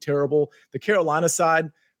that isn't terrible. The Carolina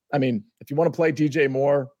side, I mean, if you want to play DJ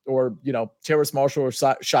Moore or, Terrace Marshall or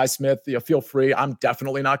Shi Smith, feel free. I'm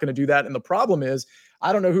definitely not going to do that. And the problem is,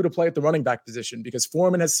 I don't know who to play at the running back position because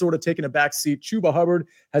Foreman has sort of taken a back seat. Chuba Hubbard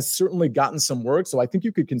has certainly gotten some work. So I think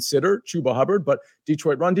you could consider Chuba Hubbard, but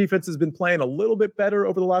Detroit run defense has been playing a little bit better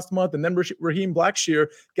over the last month. And then Raheem Blackshear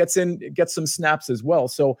gets some snaps as well.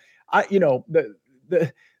 So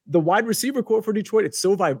the wide receiver core for Detroit, it's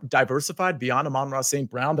so diversified beyond Amon-Ra St.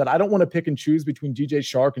 Brown that I don't want to pick and choose between DJ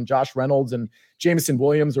Chark and Josh Reynolds and Jameson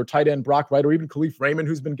Williams or tight end Brock Wright or even Khalif Raymond,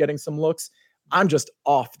 who's been getting some looks. I'm just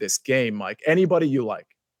off this game, Mike. Anybody you like?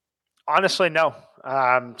 Honestly, no.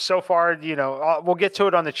 So far, we'll get to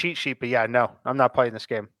it on the cheat sheet, but yeah, no, I'm not playing this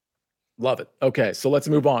game. Love it. Okay, so let's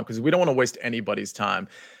move on because we don't want to waste anybody's time.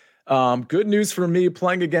 Good news for me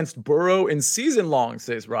playing against Burrow in season long,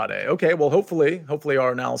 says Rade. Okay, well, hopefully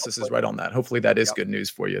our analysis is right on that. Hopefully that is good news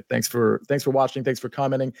for you. Thanks for watching. Thanks for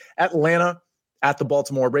commenting. Atlanta at the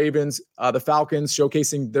Baltimore Ravens. The Falcons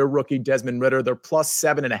showcasing their rookie Desmond Ridder. They're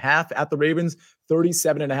 +7.5 at the Ravens,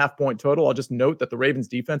 37.5 point total. I'll just note that the Ravens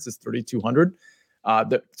defense is 3,200.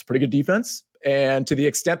 It's a pretty good defense. And to the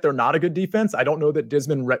extent they're not a good defense, I don't know that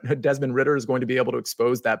Desmond Ridder is going to be able to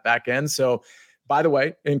expose that back end. So, by the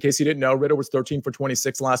way, in case you didn't know, Ridder was 13 for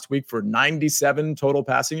 26 last week for 97 total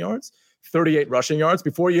passing yards, 38 rushing yards.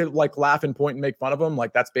 Before you laugh and point and make fun of him,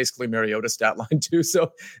 that's basically Mariota's stat line too.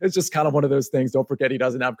 So it's just kind of one of those things. Don't forget he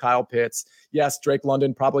doesn't have Kyle Pitts. Yes, Drake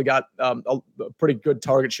London probably got a pretty good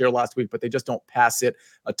target share last week, but they just don't pass it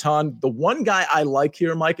a ton. The one guy I like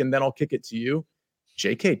here, Mike, and then I'll kick it to you,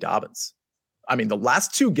 J.K. Dobbins. I mean, the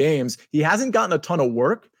last 2 games, he hasn't gotten a ton of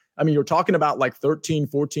work. I mean, you're talking about 13,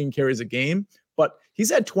 14 carries a game, but he's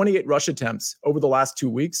had 28 rush attempts over the last 2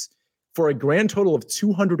 weeks. for a grand total of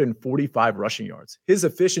 245 rushing yards. His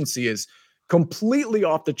efficiency is completely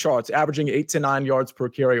off the charts, averaging 8 to 9 yards per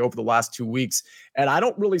carry over the last 2 weeks. And I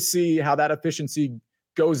don't really see how that efficiency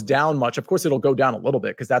goes down much. Of course, it'll go down a little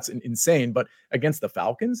bit because that's insane. But against the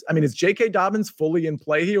Falcons, I mean, is J.K. Dobbins fully in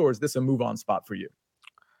play here, or is this a move-on spot for you?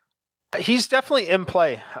 He's definitely in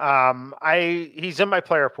play. He's in my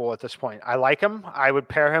player pool at this point. I like him. I would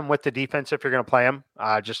pair him with the defense if you're going to play him.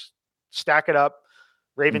 Just stack it up.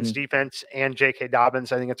 Ravens defense and J.K.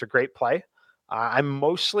 Dobbins. I think it's a great play. I'm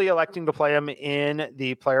mostly electing to play him in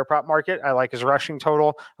the player prop market. I like his rushing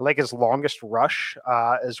total. I like his longest rush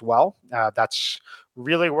as well. That's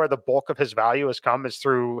really where the bulk of his value has come, is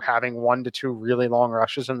through having 1 to 2 really long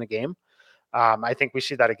rushes in the game. I think we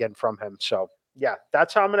see that again from him. So yeah,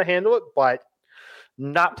 that's how I'm going to handle it, but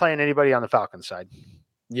not playing anybody on the Falcons side.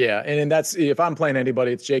 Yeah, and that's, if I'm playing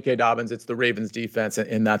anybody, it's J.K. Dobbins, it's the Ravens defense,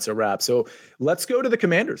 and that's a wrap. So let's go to the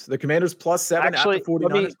Commanders. The Commanders +7 Actually, at the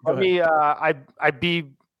 49ers. I'd be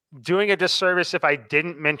doing a disservice if I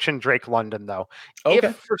didn't mention Drake London, though. Okay.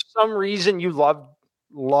 If for some reason you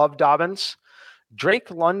love Dobbins, Drake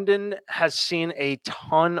London has seen a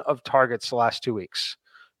ton of targets the last 2 weeks.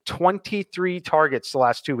 23 targets the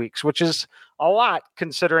last 2 weeks, which is a lot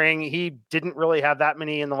considering he didn't really have that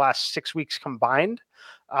many in the last 6 weeks combined.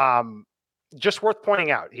 Just worth pointing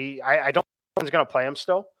out. I don't think he's going to play him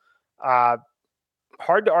still.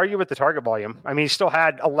 Hard to argue with the target volume. I mean, he still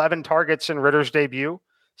had 11 targets in Ritter's debut,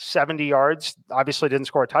 70 yards. Obviously didn't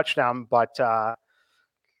score a touchdown, but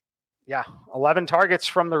 11 targets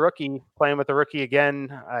from the rookie, playing with the rookie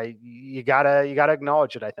again. You gotta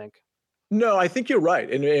acknowledge it, I think. No, I think you're right.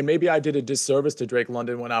 And maybe I did a disservice to Drake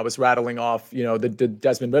London when I was rattling off, the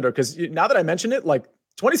Desmond Ridder, because now that I mention it, like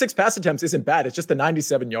 26 pass attempts isn't bad. It's just the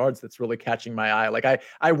 97 yards that's really catching my eye. Like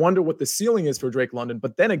I wonder what the ceiling is for Drake London,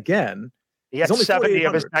 but then again, he had only 70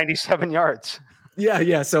 of his 97 yards.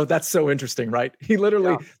 Yeah. So that's so interesting, right? He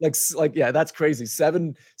literally that's crazy.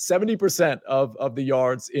 70% of the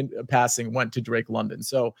yards in passing went to Drake London.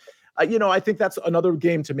 So, I think that's another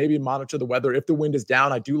game to maybe monitor the weather. If the wind is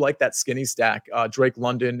down, I do like that skinny stack, Drake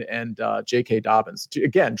London and J.K. Dobbins.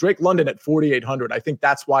 Again, Drake London at 4,800. I think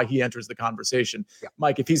that's why he enters the conversation. Yeah.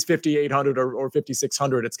 Mike, if he's 5,800 or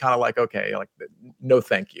 5,600, it's kind of like, okay, like no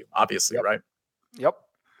thank you, obviously, right? Yep.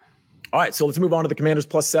 All right, so let's move on to the Commanders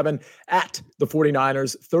 +7 at the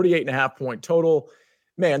 49ers, 38.5 point total.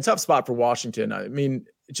 Man, tough spot for Washington. I mean,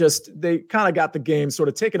 they kind of got the game sort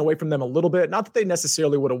of taken away from them a little bit. Not that they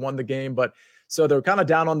necessarily would have won the game, but so they're kind of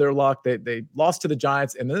down on their luck. They lost to the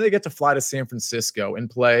Giants, and then they get to fly to San Francisco and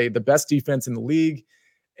play the best defense in the league.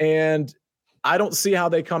 And I don't see how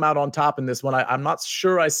they come out on top in this one. I'm not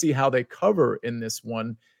sure I see how they cover in this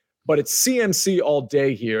one, but it's CMC all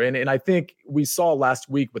day here. And I think we saw last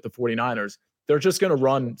week with the 49ers, they're just going to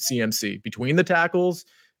run CMC between the tackles.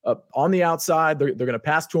 On the outside, they're going to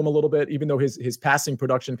pass to him a little bit, even though his passing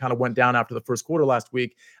production kind of went down after the first quarter last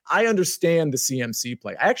week. I understand the CMC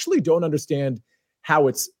play. I actually don't understand how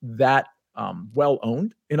it's that well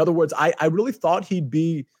owned. In other words, I really thought he'd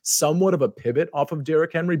be somewhat of a pivot off of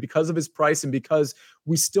Derrick Henry because of his price and because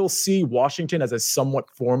we still see Washington as a somewhat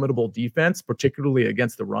formidable defense, particularly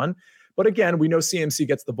against the run. But again, we know CMC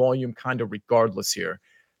gets the volume kind of regardless here.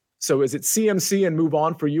 So is it CMC and move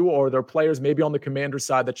on for you, or are there players maybe on the Commander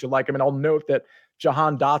side that you like? I mean, I'll note that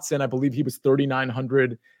Jahan Dotson, I believe he was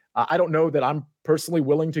 3,900. I don't know that I'm personally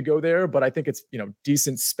willing to go there, but I think it's,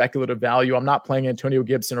 decent speculative value. I'm not playing Antonio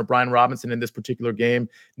Gibson or Brian Robinson in this particular game.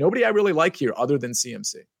 Nobody I really like here other than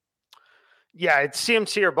CMC. Yeah, it's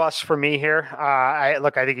CMC or bust for me here. I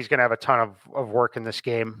think he's going to have a ton of work in this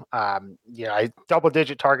game.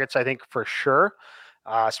 Double-digit targets, I think, for sure.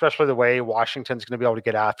 Especially the way Washington's going to be able to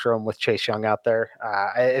get after him with Chase Young out there.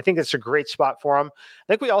 I think it's a great spot for him.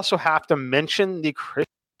 I think we also have to mention the Chris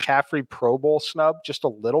McCaffrey Pro Bowl snub just a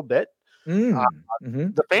little bit.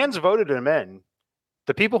 The fans voted him in.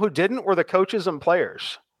 The people who didn't were the coaches and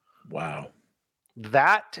players. Wow.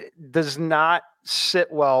 That does not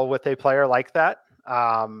sit well with a player like that.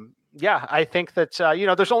 I think that,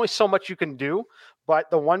 there's only so much you can do, but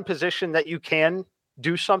the one position that you can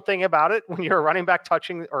do something about it when you're a running back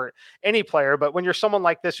touching, or any player, but when you're someone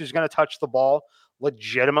like this who's going to touch the ball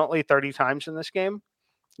legitimately 30 times in this game,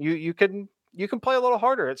 you can play a little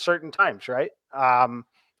harder at certain times, right?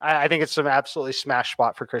 I think it's an absolutely smash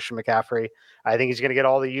spot for Christian McCaffrey. I think he's going to get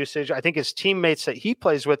all the usage. I think his teammates that he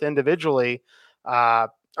plays with individually are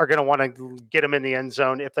going to want to get him in the end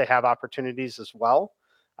zone if they have opportunities as well.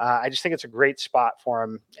 I just think it's a great spot for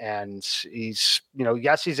him. And he's,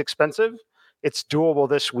 yes, he's expensive. It's doable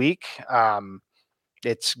this week.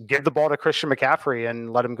 It's give the ball to Christian McCaffrey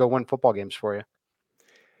and let him go win football games for you.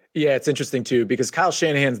 Yeah, it's interesting too, because Kyle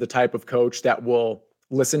Shanahan's the type of coach that will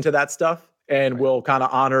listen to that stuff and will kind of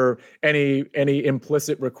honor any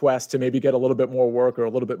implicit request to maybe get a little bit more work or a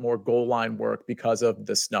little bit more goal line work because of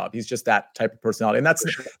the snub. He's just that type of personality. And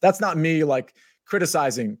that's not me like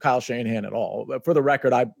criticizing Kyle Shanahan at all. For the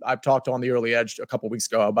record, I've talked on the Early Edge a couple of weeks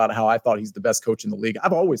ago about how I thought he's the best coach in the league.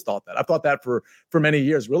 I've always thought that. I've thought that for many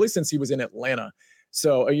years, really since he was in Atlanta.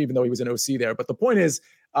 So even though he was an OC there, but the point is,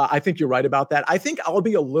 I think you're right about that. I think I'll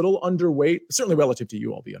be a little underweight, certainly relative to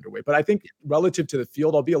you, I'll be underweight, but I think relative to the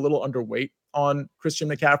field, I'll be a little underweight on Christian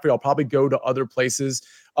McCaffrey. I'll probably go to other places,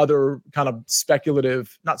 other kind of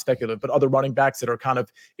not speculative, but other running backs that are kind of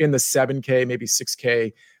in the 7K, maybe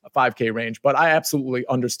 6K, 5K range. But I absolutely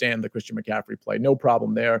understand the Christian McCaffrey play. No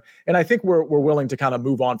problem there. And I think we're willing to kind of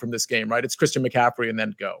move on from this game, right? It's Christian McCaffrey and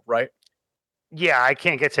then go, right? Yeah, I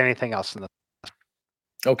can't get to anything else in the.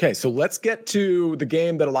 Okay, so let's get to the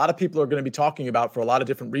game that a lot of people are going to be talking about for a lot of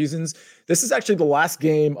different reasons. This is actually the last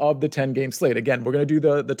game of the 10-game slate. Again, we're going to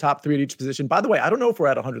do the top three at each position. By the way, I don't know if we're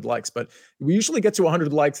at 100 likes, but we usually get to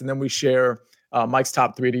 100 likes and then we share Mike's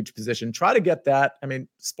top three at each position. Try to get that. I mean,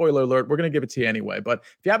 spoiler alert, we're going to give it to you anyway. But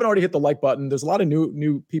if you haven't already hit the like button, there's a lot of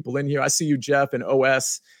new people in here. I see you, Jeff and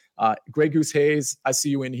OS, Grey Goose Hayes. I see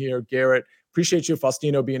you in here, Garrett. Appreciate you,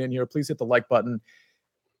 Faustino, being in here. Please hit the like button.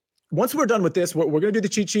 Once we're done with this, we're going to do the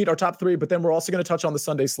cheat sheet, our top three, but then we're also going to touch on the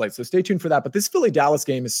Sunday slate. So stay tuned for that. But this Philly-Dallas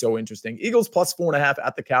game is so interesting. Eagles plus 4.5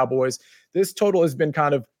 at the Cowboys. This total has been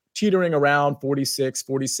kind of teetering around 46,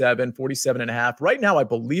 47, 47.5. Right now, I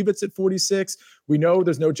believe it's at 46. We know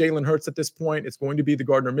there's no Jalen Hurts at this point. It's going to be the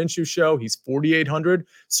Gardner Minshew show. He's 4,800.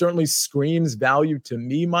 Certainly screams value to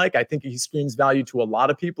me, Mike. I think he screams value to a lot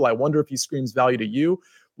of people. I wonder if he screams value to you.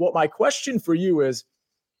 Well, my question for you is,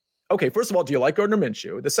 okay, first of all, do you like Gardner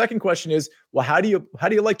Minshew? The second question is, well, how do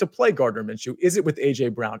you like to play Gardner Minshew? Is it with A.J.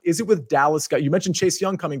 Brown? Is it with Dallas? You mentioned Chase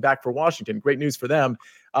Young coming back for Washington. Great news for them.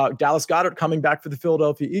 Dallas Goedert coming back for the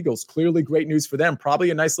Philadelphia Eagles. Clearly great news for them.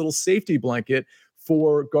 Probably a nice little safety blanket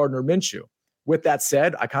for Gardner Minshew. With that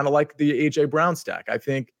said, I kind of like the A.J. Brown stack. I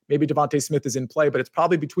think maybe Devontae Smith is in play, but it's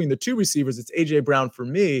probably between the two receivers. It's A.J. Brown for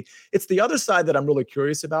me. It's the other side that I'm really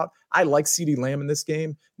curious about. I like CeeDee Lamb in this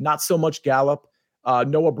game, not so much Gallup.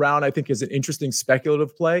 Noah Brown, I think, is an interesting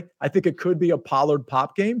speculative play. I think it could be a Pollard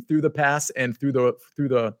pop game through the pass and through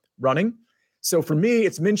the running. So for me,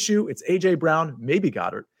 it's Minshew, it's A.J. Brown, maybe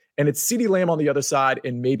Goddard, and it's CeeDee Lamb on the other side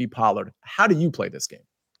and maybe Pollard. How do you play this game?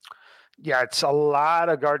 Yeah, it's a lot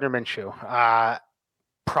of Gardner Minshew.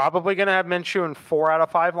 Probably going to have Minshew in 4 out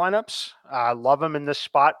of 5 lineups. Love him in this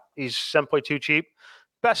spot. He's simply too cheap.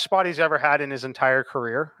 Best spot he's ever had in his entire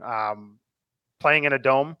career. Playing in a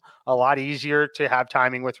dome, a lot easier to have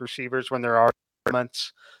timing with receivers when there are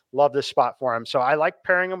moments. Love this spot for him. So I like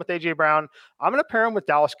pairing him with A.J. Brown. I'm going to pair him with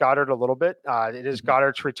Dallas Goedert a little bit. It is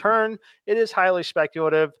Goddard's return. It is highly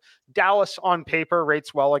speculative. Dallas on paper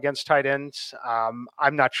rates well against tight ends.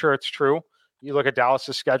 I'm not sure it's true. You look at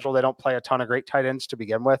Dallas's schedule, they don't play a ton of great tight ends to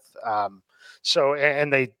begin with.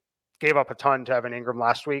 And they gave up a ton to Evan Ingram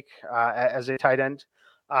last week as a tight end.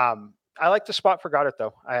 I like the spot for Goddard,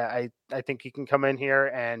 though. I think he can come in here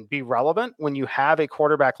and be relevant. When you have a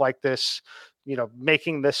quarterback like this,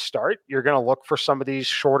 making this start, you're going to look for some of these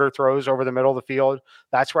shorter throws over the middle of the field.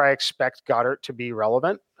 That's where I expect Goddard to be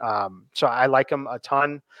relevant. So I like him a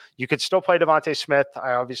ton. You could still play Devontae Smith.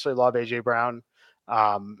 I obviously love A.J. Brown.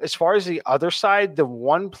 As far as the other side, the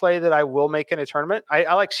one play that I will make in a tournament,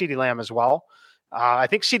 I like CeeDee Lamb as well. I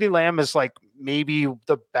think CeeDee Lamb is like maybe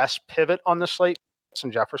the best pivot on the slate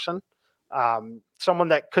since Jefferson. Someone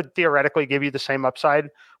that could theoretically give you the same upside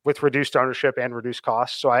with reduced ownership and reduced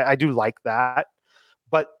costs. So I do like that,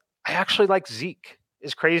 but I actually like Zeke.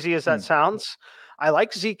 As crazy as that sounds, I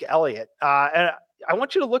like Zeke Elliott. And I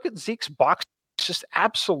want you to look at Zeke's box. It's just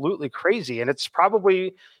absolutely crazy. And it's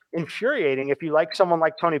probably infuriating if you like someone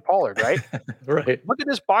like Tony Pollard, right? Right. Look at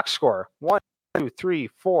his box score. 1, 2, 3,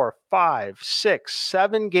 4, 5, 6,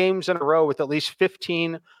 7 games in a row with at least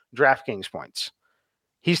 15 DraftKings points.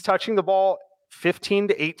 He's touching the ball 15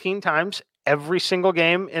 to 18 times every single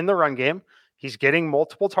game in the run game. He's getting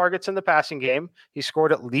multiple targets in the passing game. He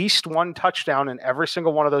scored at least 1 touchdown in every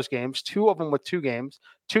single one of those games, 2 of them with 2 games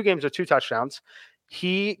with 2 touchdowns.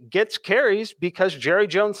 He gets carries because Jerry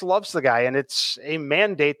Jones loves the guy, and it's a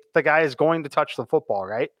mandate the guy is going to touch the football,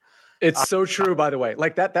 right? It's so true, by the way.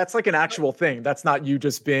 Like that's like an actual thing. That's not you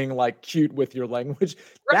just being like cute with your language.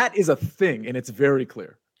 Right. That is a thing, and it's very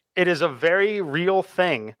clear. It is a very real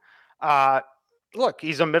thing. Look,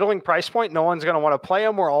 he's a middling price point. No one's going to want to play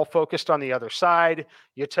him. We're all focused on the other side.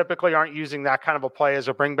 You typically aren't using that kind of a play as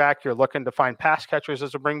a bring back. You're looking to find pass catchers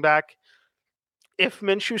as a bring back. If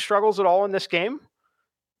Minshew struggles at all in this game,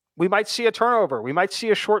 we might see a turnover. We might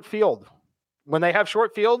see a short field. When they have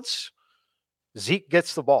short fields, Zeke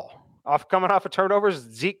gets the ball. Coming off of turnovers,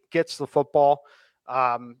 Zeke gets the football.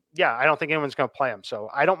 I don't think anyone's going to play him. So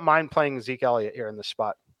I don't mind playing Zeke Elliott here in this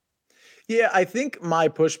spot. Yeah, I think my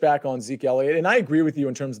pushback on Zeke Elliott, and I agree with you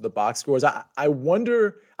in terms of the box scores. I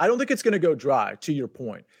wonder, I don't think it's going to go dry, to your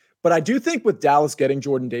point. But I do think with Dallas getting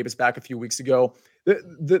Jordan Davis back a few weeks ago,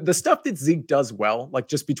 the stuff that Zeke does well, like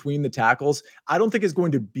just between the tackles, I don't think is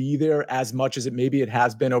going to be there as much as it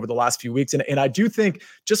has been over the last few weeks. And I do think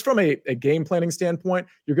just from a game planning standpoint,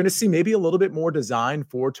 you're going to see maybe a little bit more design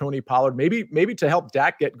for Tony Pollard, maybe to help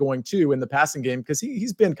Dak get going too in the passing game, because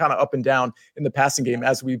he's been kind of up and down in the passing game,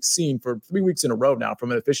 as we've seen for 3 weeks in a row now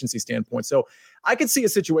from an efficiency standpoint. So I could see a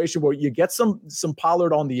situation where you get some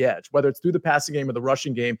Pollard on the edge, whether it's through the passing game or the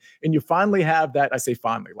rushing game, and you finally have that. I say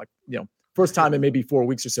finally, like, first time in maybe 4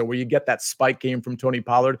 weeks or so, where you get that spike game from Tony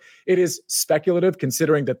Pollard. It is speculative,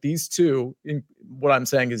 considering that these two, what I'm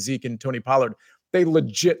saying is Zeke and Tony Pollard, they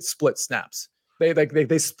legit split snaps.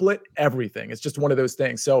 They split everything. It's just one of those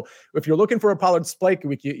things. So if you're looking for a Pollard spike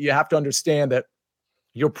week, you have to understand that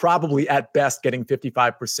you're probably at best getting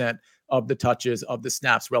 55% of the touches of the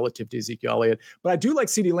snaps relative to Ezekiel Elliott. But I do like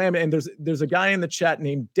CeeDee Lamb, and there's a guy in the chat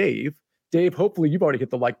named Dave. Dave, hopefully you've already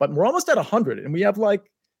hit the like button. We're almost at 100, and we have like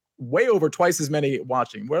way over twice as many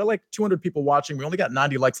watching. We're like 200 people watching. We only got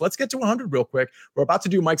 90 likes. Let's get to 100 real quick. We're about to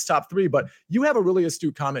do Mike's top 3, but you have a really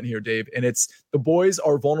astute comment here, Dave, and it's the boys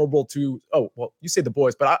are vulnerable to, you say the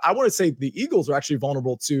boys, but I want to say the Eagles are actually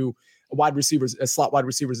vulnerable to wide receivers, slot wide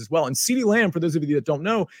receivers as well. And CeeDee Lamb, for those of you that don't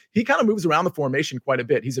know, he kind of moves around the formation quite a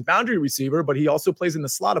bit. He's a boundary receiver, but he also plays in the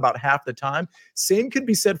slot about half the time. Same could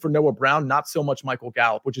be said for Noah Brown, not so much Michael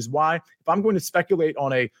Gallup, which is why if I'm going to speculate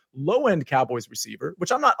on a low-end Cowboys receiver,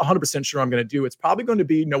 which I'm not 100% sure I'm going to do, it's probably going to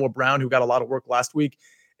be Noah Brown, who got a lot of work last week,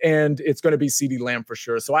 and it's going to be CeeDee Lamb for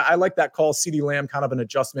sure. So I like that call. CeeDee Lamb, kind of an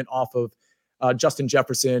adjustment off of Justin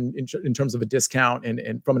Jefferson in terms of a discount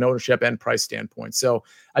and from an ownership and price standpoint. So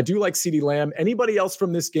I do like CeeDee Lamb. Anybody else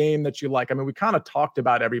from this game that you like? I mean, we kind of talked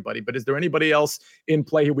about everybody, but is there anybody else in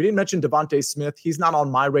play here? We didn't mention Devontae Smith. He's not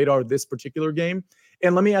on my radar this particular game.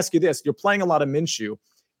 And let me ask you this. You're playing a lot of Minshew.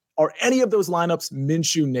 Are any of those lineups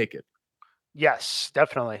Minshew naked? Yes,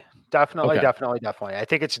 definitely. Definitely. I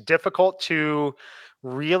think it's difficult to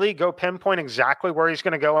really go pinpoint exactly where he's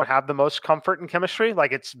going to go and have the most comfort and chemistry.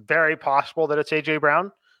 Like, it's very possible that it's AJ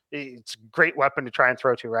Brown. It's a great weapon to try and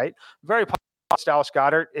throw to, right? Very possible it's Dallas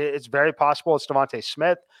Goedert. It's very possible it's Devontae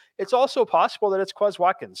Smith. It's also possible that it's Quez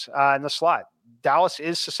Watkins in the slot. Dallas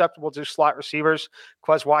is susceptible to slot receivers.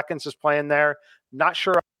 Quez Watkins is playing there. Not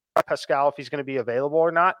sure Pascal if he's going to be available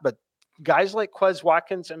or not, but guys like Quez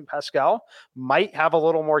Watkins and Pascal might have a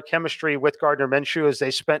little more chemistry with Gardner Minshew as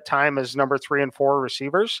they spent time as number 3 and 4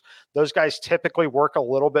 receivers. Those guys typically work a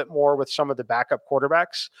little bit more with some of the backup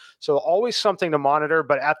quarterbacks. So always something to monitor,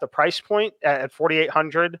 but at the price point at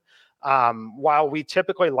 4,800, while we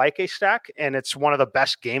typically like a stack and it's one of the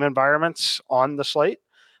best game environments on the slate,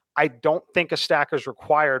 I don't think a stack is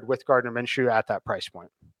required with Gardner Minshew at that price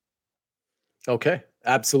point. Okay.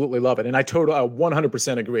 Absolutely love it. And I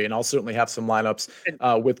 100% agree. And I'll certainly have some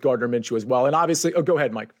lineups with Gardner Minshew as well. And obviously, go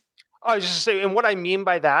ahead, Mike. I was just saying, and what I mean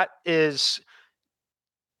by that is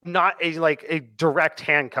not a direct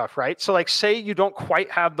handcuff, right? So like, say you don't quite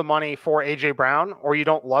have the money for AJ Brown, or you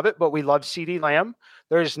don't love it, but we love CeeDee Lamb.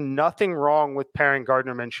 There's nothing wrong with pairing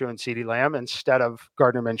Gardner Minshew and CeeDee Lamb instead of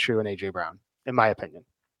Gardner Minshew and AJ Brown, in my opinion.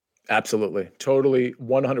 Absolutely. Totally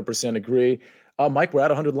 100% agree. Mike, we're at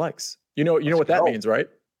 100 likes. You know what that means, right?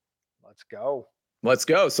 Let's go.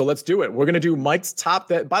 So let's do it. We're going to do Mike's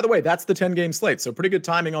top. By the way, that's the 10-game slate. So pretty good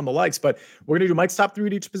timing on the likes, but we're going to do Mike's top 3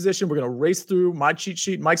 at each position. We're going to race through my cheat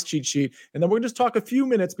sheet, Mike's cheat sheet, and then we're going to just talk a few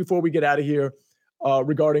minutes before we get out of here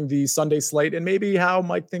regarding the Sunday slate and maybe how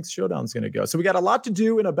Mike thinks Showdown's going to go. So we got a lot to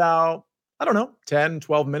do in about, 10,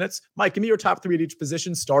 12 minutes. Mike, give me your top 3 at each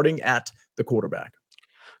position, starting at the quarterback.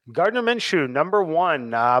 Gardner Minshew, number 1,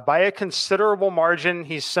 by a considerable margin.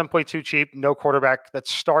 He's simply too cheap. No quarterback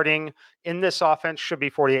that's starting in this offense should be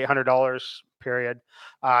 $4,800, period.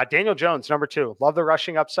 Daniel Jones, number 2. Love the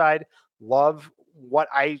rushing upside. Love what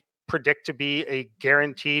I predict to be a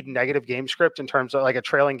guaranteed negative game script in terms of like a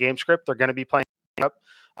trailing game script. They're going to be playing up.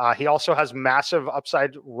 He also has massive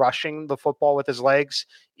upside rushing the football with his legs,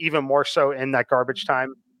 even more so in that garbage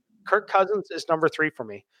time. Kirk Cousins is number 3 for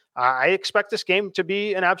me. I expect this game to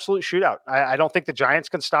be an absolute shootout. I don't think the Giants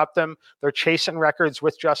can stop them. They're chasing records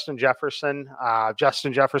with Justin Jefferson.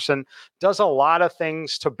 Justin Jefferson does a lot of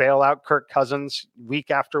things to bail out Kirk Cousins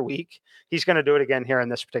week after week. He's going to do it again here in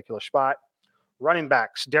this particular spot. Running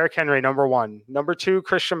backs, Derrick Henry, number 1. Number 2,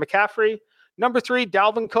 Christian McCaffrey. Number 3,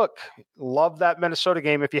 Dalvin Cook. Love that Minnesota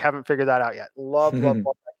game if you haven't figured that out yet. Love that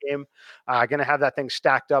game. Going to have that thing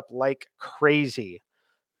stacked up like crazy.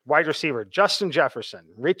 Wide receiver, Justin Jefferson,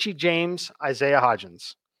 Richie James, Isaiah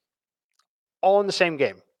Hodgins. All in the same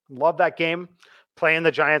game. Love that game. Playing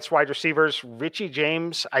the Giants wide receivers. Richie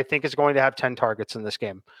James, I think, is going to have 10 targets in this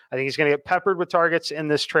game. I think he's going to get peppered with targets in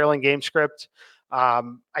this trailing game script. I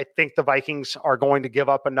think the Vikings are going to give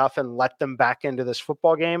up enough and let them back into this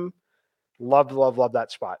football game. Love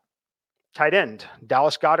that spot. Tight end,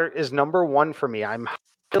 Dallas Goedert is number 1 for me. I'm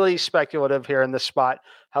really speculative here in this spot.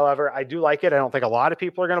 However, I do like it. I don't think a lot of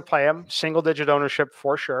people are going to play him. Single-digit ownership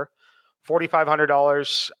for sure.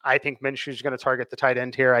 $4,500. I think Minshew's going to target the tight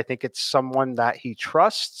end here. I think it's someone that he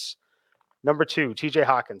trusts. Number 2, TJ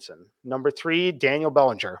Hawkinson. Number 3, Daniel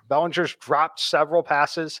Bellinger. Bellinger's dropped several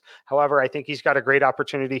passes. However, I think he's got a great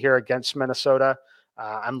opportunity here against Minnesota.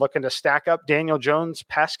 I'm looking to stack up Daniel Jones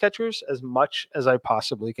pass catchers as much as I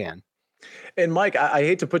possibly can. And Mike, I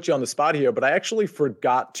hate to put you on the spot here, but I actually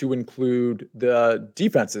forgot to include the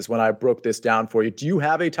defenses when I broke this down for you. Do you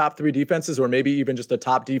have a top 3 defenses, or maybe even just a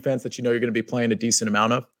top defense that you know you're going to be playing a decent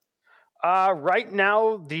amount of? Right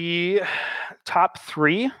now, the top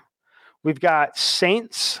 3, we've got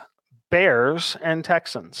Saints, Bears, and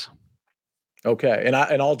Texans. Okay, and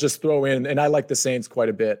I'll just throw in, and I like the Saints quite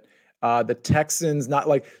a bit. The Texans, not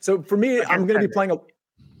like, so for me, I'm going to be playing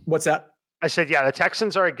what's that? I said, yeah, the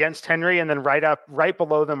Texans are against Henry, and then right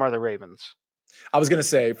below them are the Ravens. I was going to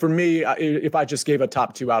say, for me, if I just gave a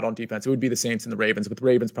top 2 out on defense, it would be the Saints and the Ravens, with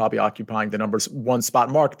Ravens probably occupying the number 1 spot.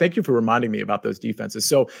 Mark, thank you for reminding me about those defenses.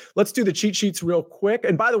 So let's do the cheat sheets real quick.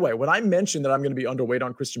 And by the way, when I mentioned that I'm going to be underweight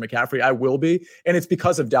on Christian McCaffrey, I will be, and it's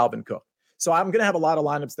because of Dalvin Cook. So I'm going to have a lot of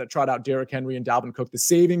lineups that trot out Derrick Henry and Dalvin Cook. The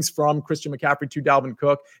savings from Christian McCaffrey to Dalvin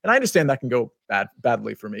Cook, and I understand that can go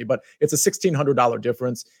badly for me, but it's a $1,600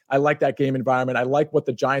 difference. I like that game environment. I like what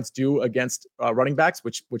the Giants do against running backs,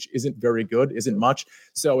 which isn't very good, isn't much.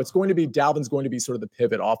 So it's going to be, Dalvin's going to be sort of the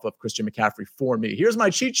pivot off of Christian McCaffrey for me. Here's my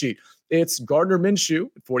cheat sheet. It's Gardner Minshew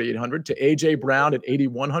at 4,800 to A.J. Brown at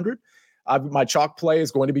 8,100. My chalk play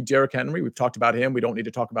is going to be Derrick Henry. We've talked about him. We don't need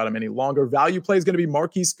to talk about him any longer. Value play is going to be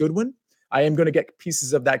Marquise Goodwin. I am going to get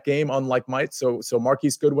pieces of that game, unlike Mike. So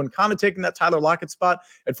Marquise Goodwin kind of taking that Tyler Lockett spot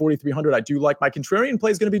at 4,300. I do like my contrarian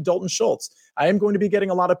play is going to be Dalton Schultz. I am going to be getting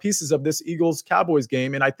a lot of pieces of this Eagles-Cowboys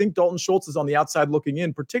game, and I think Dalton Schultz is on the outside looking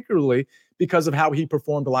in, particularly because of how he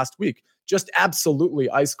performed last week. Just absolutely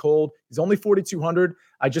ice cold. He's only 4,200.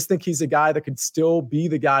 I just think he's a guy that could still be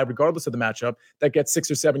the guy, regardless of the matchup, that gets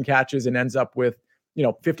 6 or 7 catches and ends up with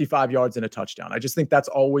 55 yards and a touchdown. I just think that's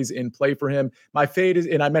always in play for him. My fade is,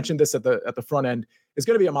 and I mentioned this at the front end, is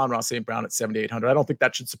going to be Amon-Ra St. Brown at 7,800. I don't think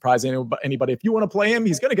that should surprise anybody. If you want to play him,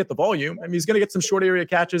 he's going to get the volume. I mean, he's going to get some short area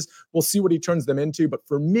catches. We'll see what he turns them into. But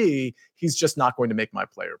for me, he's just not going to make my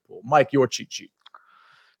player pool. Mike, your cheat sheet.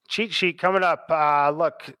 Cheat sheet coming up.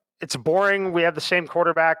 Look, it's boring. We have the same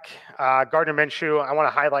quarterback, Gardner Minshew. I want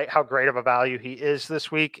to highlight how great of a value he is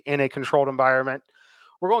this week in a controlled environment.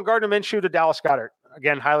 We're going Gardner Minshew to Dallas Goedert.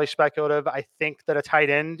 Again, highly speculative. I think that a tight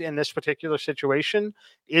end in this particular situation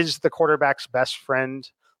is the quarterback's best friend.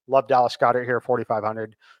 Love Dallas Goedert here,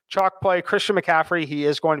 4,500. Chalk play, Christian McCaffrey. He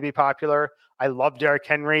is going to be popular. I love Derrick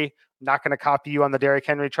Henry. Not going to copy you on the Derrick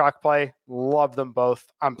Henry chalk play. Love them both.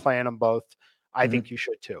 I'm playing them both. I think you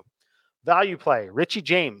should too. Value play, Richie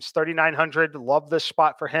James, 3,900. Love this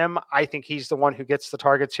spot for him. I think he's the one who gets the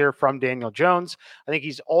targets here from Daniel Jones. I think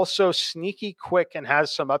he's also sneaky quick and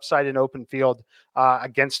has some upside in open field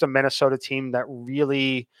against a Minnesota team that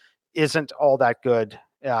really isn't all that good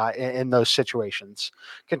in those situations.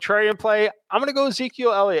 Contrarian play, I'm going to go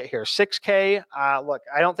Ezekiel Elliott here, 6K. Look,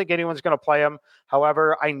 I don't think anyone's going to play him.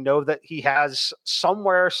 However, I know that he has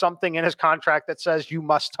something in his contract that says you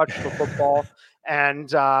must touch the football.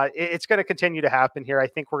 And it's going to continue to happen here. I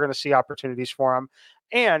think we're going to see opportunities for him.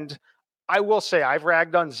 And I will say I've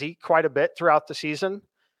ragged on Zeke quite a bit throughout the season.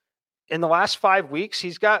 In the last 5 weeks,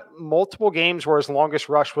 he's got multiple games where his longest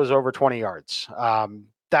rush was over 20 yards.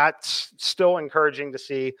 That's still encouraging to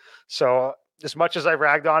see. So as much as I've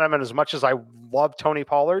ragged on him and as much as I love Tony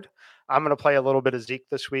Pollard, I'm going to play a little bit of Zeke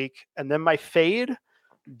this week. And then my fade,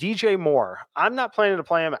 DJ Moore. I'm not planning to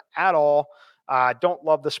play him at all. Don't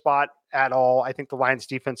love the spot at all. I think the Lions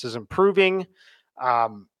defense is improving.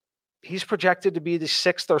 He's projected to be the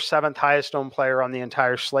 6th or 7th highest owned player on the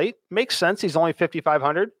entire slate. Makes sense. He's only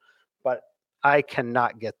 5,500, but I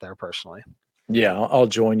cannot get there personally. Yeah, I'll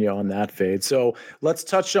join you on that fade. So let's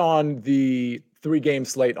touch on the 3-game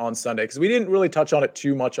slate on Sunday, because we didn't really touch on it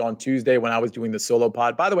too much on Tuesday when I was doing the solo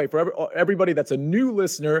pod. By the way, for everybody that's a new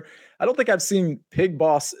listener, I don't think I've seen Pig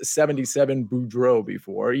Boss 77 Boudreaux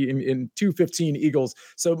before in 215 Eagles.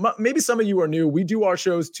 So maybe some of you are new. We do our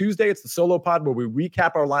shows Tuesday. It's the solo pod where we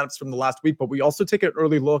recap our lineups from the last week, but we also take an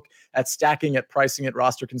early look at stacking, at pricing, at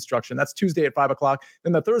roster construction. That's Tuesday at 5 o'clock.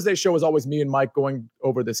 Then the Thursday show is always me and Mike going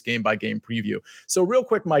over this game by game preview. So real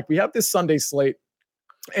quick, Mike, we have this Sunday slate,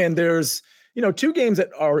 and there's two games that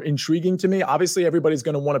are intriguing to me. Obviously, everybody's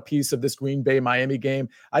going to want a piece of this Green Bay Miami game.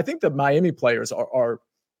 I think the Miami players are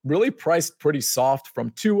really priced pretty soft, from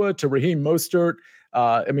Tua to Raheem Mostert.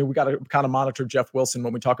 We got to kind of monitor Jeff Wilson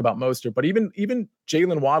when we talk about Mostert, but even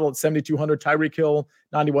Jalen Waddle at 7,200, Tyreek Hill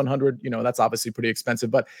 9,100. That's obviously pretty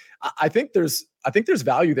expensive, but I think there's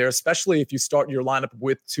value there, especially if you start your lineup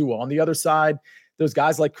with Tua. On the other side, there's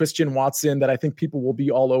guys like Christian Watson that I think people will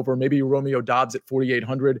be all over. Maybe Romeo Doubs at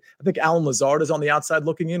 4,800. I think Alan Lazard is on the outside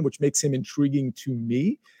looking in, which makes him intriguing to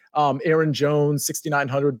me. Aaron Jones,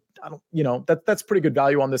 6,900. That's pretty good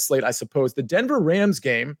value on this slate, I suppose. The Denver Rams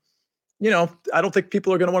game, I don't think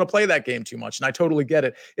people are going to want to play that game too much, and I totally get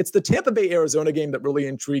it. It's the Tampa Bay Arizona game that really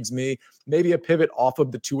intrigues me. Maybe a pivot off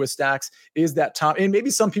of the Tua stacks is that Tom, and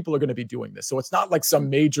maybe some people are going to be doing this. So it's not like some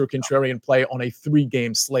major contrarian play on a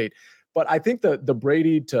 3-game slate. But I think the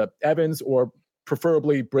Brady to Evans, or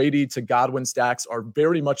preferably Brady to Godwin stacks, are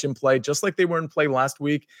very much in play, just like they were in play last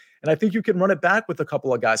week. And I think you can run it back with a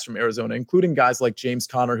couple of guys from Arizona, including guys like James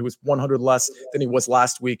Conner, who was 100 less than he was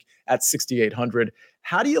last week at 6,800.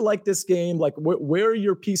 How do you like this game? Like, where are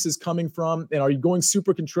your pieces coming from? And are you going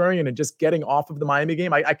super contrarian and just getting off of the Miami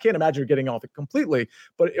game? I can't imagine you're getting off it completely,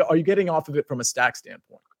 but are you getting off of it from a stack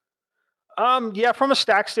standpoint? Yeah, from a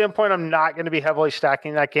stack standpoint, I'm not going to be heavily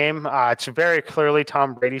stacking that game. It's very clearly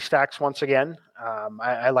Tom Brady stacks once again.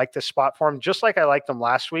 I like this spot for him, just like I liked him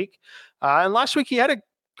last week. And last week he had a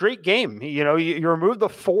great game. You remove the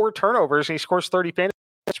 4 turnovers and he scores 30 fantasy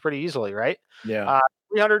points pretty easily, right? Yeah.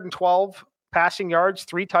 312 passing yards,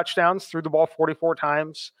 3 touchdowns, threw the ball 44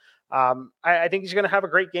 times. I think he's going to have a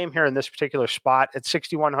great game here in this particular spot at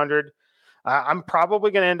 6,100. I'm probably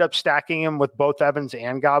going to end up stacking him with both Evans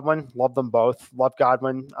and Godwin. Love them both. Love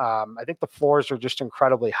Godwin. I think the floors are just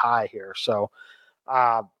incredibly high here. So,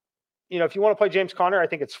 if you want to play James Conner, I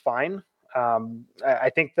think it's fine. I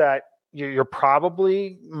think that you're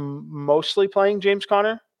probably mostly playing James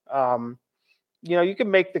Conner. You can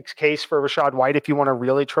make the case for Rachaad White if you want to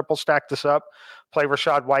really triple stack this up. Play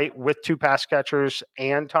Rachaad White with 2 pass catchers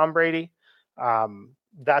and Tom Brady.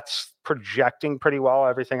 That's projecting pretty well,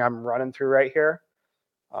 everything I'm running through right here.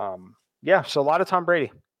 So a lot of Tom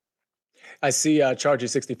Brady. I see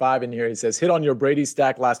Chargy65 in here. He says, hit on your Brady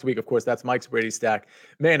stack last week. Of course, that's Mike's Brady stack.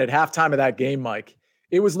 Man, at halftime of that game, Mike,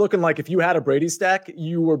 it was looking like if you had a Brady stack,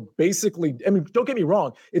 you were basically, don't get me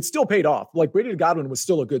wrong, it still paid off. Like, Brady to Godwin was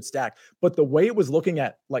still a good stack, but the way it was looking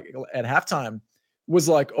at halftime was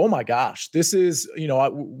like, oh my gosh, this is,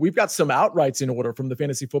 we've got some outrights in order from the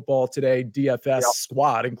Fantasy Football Today DFS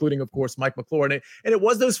squad, including, of course, Mike McLaurin. And it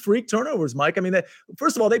was those freak turnovers, Mike.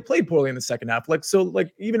 First of all, they played poorly in the second half.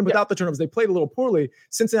 Even without the turnovers, they played a little poorly.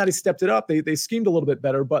 Cincinnati stepped it up. They schemed a little bit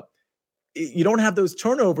better, but you don't have those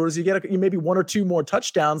turnovers. You get maybe 1 or 2 more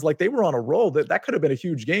touchdowns. Like, they were on a roll. That could have been a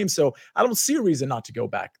huge game. So I don't see a reason not to go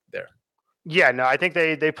back there. Yeah, no, I think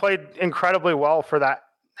they played incredibly well for that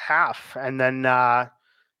half. And then, like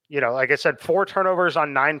I said, 4 turnovers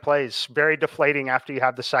on 9 plays, very deflating after you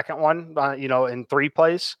have the second one, in 3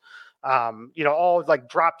 plays, all like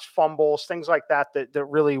dropped fumbles, things like that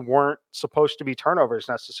really weren't supposed to be turnovers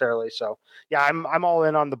necessarily. So yeah, I'm all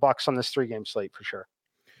in on the Bucs on this 3-game slate for sure.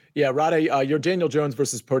 Yeah, Rade, your Daniel Jones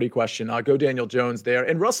versus Purdy question. Go Daniel Jones there.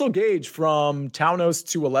 And Russell Gage from Townos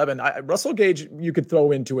to 11. Russell Gage, you could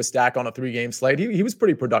throw into a stack on a 3-game slate. He was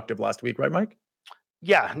pretty productive last week, right, Mike?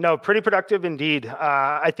 Yeah, no, pretty productive indeed.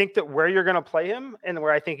 I think that where you're going to play him and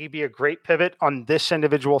where I think he'd be a great pivot on this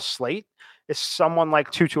individual slate is someone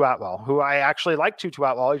like Tutu Atwell, who I actually like. Tutu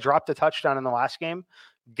Atwell. He dropped a touchdown in the last game,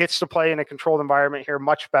 gets to play in a controlled environment here,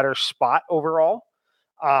 much better spot overall.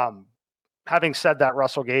 Having said that,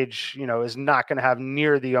 Russell Gage, is not going to have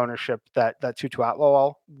near the ownership that Tutu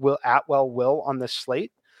Atwell will on this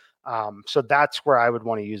slate. So that's where I would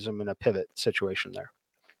want to use him in a pivot situation there.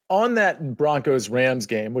 On that Broncos-Rams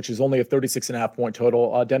game, which is only a 36.5 point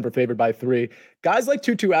total, Denver favored by 3. Guys like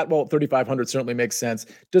Tutu Atwell at 3,500 certainly makes sense.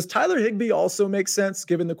 Does Tyler Higbee also make sense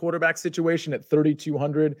given the quarterback situation at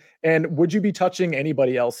 3,200? And would you be touching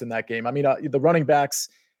anybody else in that game? The running backs,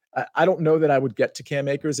 I don't know that I would get to Cam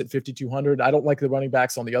Akers at 5,200. I don't like the running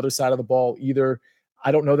backs on the other side of the ball either.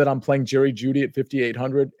 I don't know that I'm playing Jerry Jeudy at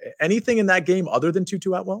 5,800. Anything in that game other than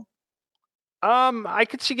Tutu Atwell? I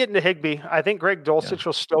could see getting to Higbee. I think Greg Dulcich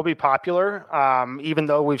will still be popular, even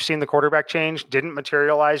though we've seen the quarterback change didn't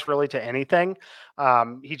materialize really to anything.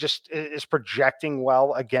 He just is projecting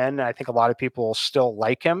well again. I think a lot of people will still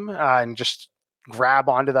like him and just grab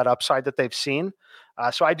onto that upside that they've seen.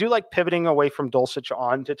 So I do like pivoting away from Dulcich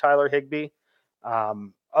on to Tyler Higbee.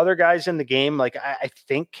 Other guys in the game, like I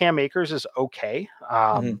think Cam Akers is okay.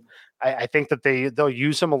 I think that they'll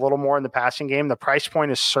use him a little more in the passing game. The price point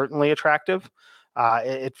is certainly attractive.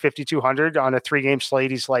 At 5,200 on a 3-game slate,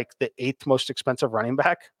 he's like the 8th most expensive running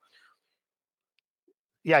back.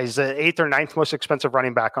 Yeah, he's the 8th or 9th most expensive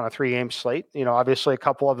running back on a 3-game slate. Obviously a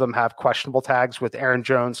couple of them have questionable tags with Aaron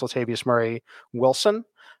Jones, Latavius Murray, Wilson.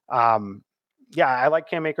 I like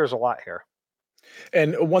Cam Akers a lot here.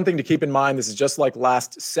 And one thing to keep in mind, this is just like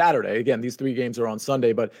last Saturday. Again, these 3 games are on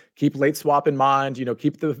Sunday, but keep late swap in mind.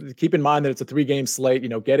 Keep in mind that it's a 3-game slate.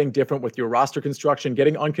 Getting different with your roster construction,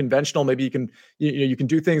 getting unconventional. Maybe you can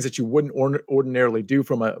do things that you wouldn't ordinarily do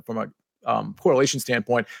from a correlation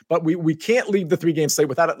standpoint. But we can't leave the 3-game slate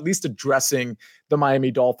without at least addressing the Miami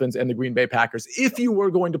Dolphins and the Green Bay Packers. If you were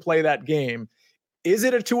going to play that game, is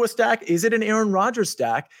it a Tua stack? Is it an Aaron Rodgers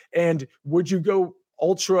stack? And would you go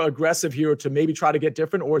ultra aggressive here to maybe try to get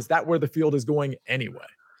different, or is that where the field is going anyway?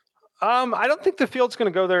 I don't think the field's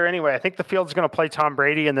going to go there anyway. I think the field's going to play Tom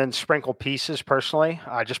Brady and then sprinkle pieces personally,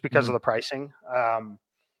 just because of the pricing.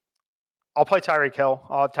 I'll play Tyreek Hill.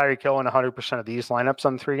 I'll have Tyreek Hill in 100% of these lineups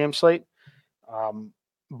on the 3-game slate.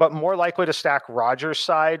 But more likely to stack Rodgers'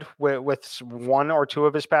 side with 1 or 2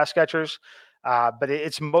 of his pass catchers. But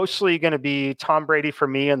it's mostly going to be Tom Brady for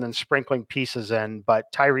me and then sprinkling pieces in. But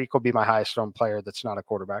Tyreek will be my highest owned player that's not a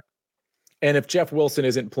quarterback. And if Jeff Wilson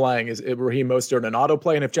isn't playing, is Raheem Mostert an auto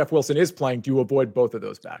play? And if Jeff Wilson is playing, do you avoid both of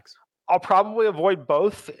those backs? I'll probably avoid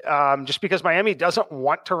both just because Miami doesn't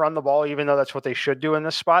want to run the ball, even though that's what they should do in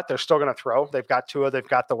this spot. They're still going to throw. They've got Tua. They've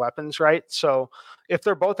got the weapons, right? So if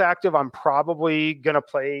they're both active, I'm probably going to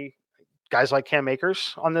play guys like Cam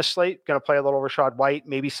Akers on this slate, going to play a little Rachaad White,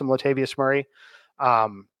 maybe some Latavius Murray.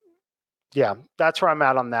 That's where I'm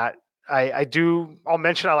at on that. I'll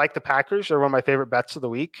mention I like the Packers. They're one of my favorite bets of the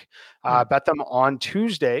week. Bet them on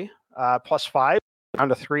Tuesday, +5, down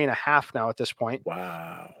to 3.5 now at this point.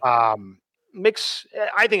 Wow. I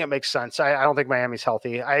think it makes sense. I don't think Miami's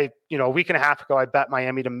healthy. A week and a half ago, I bet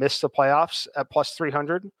Miami to miss the playoffs at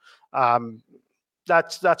 +300.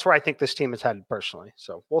 That's where I think this team is headed personally.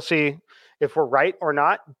 So we'll see if we're right or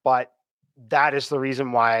not, but that is the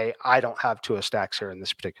reason why I don't have Tua stacks here in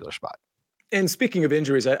this particular spot. And speaking of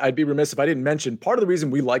injuries, I'd be remiss if I didn't mention part of the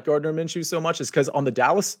reason we like Gardner Minshew so much is because on the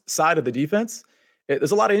Dallas side of the defense,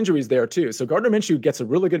 there's a lot of injuries there too. So Gardner Minshew gets a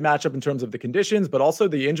really good matchup in terms of the conditions, but also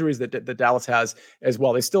the injuries that Dallas has as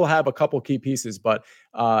well. They still have a couple key pieces, but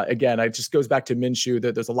again, it just goes back to Minshew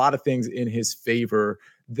that there's a lot of things in his favor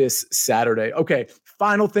this Saturday. Okay,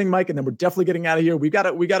 final thing, Mike, and then we're definitely getting out of here. We got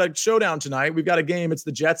a showdown tonight. We've got a game. It's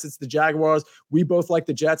the Jets. It's the Jaguars. We both like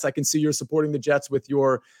the Jets. I can see you're supporting the Jets with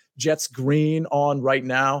your Jets green on right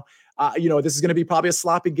now. This is going to be probably a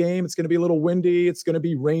sloppy game. It's going to be a little windy. It's going to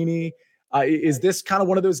be rainy. Is this kind of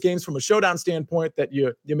one of those games from a showdown standpoint that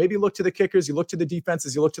you maybe look to the kickers, you look to the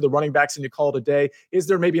defenses, you look to the running backs, and you call it a day? Is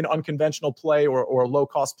there maybe an unconventional play or a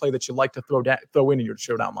low-cost play that you like to throw in your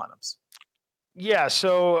showdown lineups? Yeah,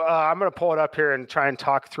 so I'm going to pull it up here and try and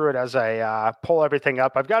talk through it as I pull everything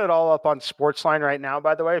up. I've got it all up on Sportsline right now,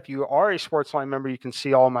 by the way. If you are a Sportsline member, you can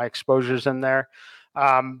see all my exposures in there.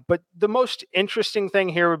 But the most interesting thing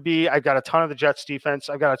here would be I've got a ton of the Jets defense.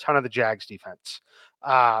 I've got a ton of the Jags defense.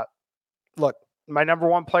 Look, my number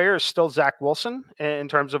 1 player is still Zach Wilson in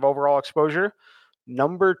terms of overall exposure.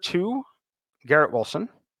 Number 2, Garrett Wilson.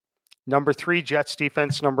 Number 3, Jets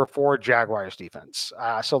defense. Number 4, Jaguars defense.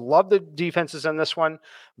 So love the defenses in this one.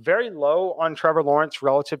 Very low on Trevor Lawrence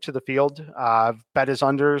relative to the field. Bet his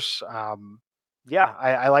unders.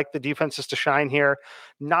 I like the defenses to shine here.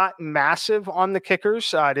 Not massive on the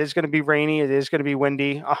kickers. It is going to be rainy. It is going to be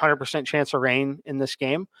windy. 100% chance of rain in this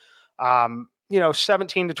game.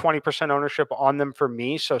 17 to 20% ownership on them for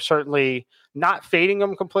me. So certainly not fading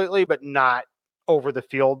them completely, but not over the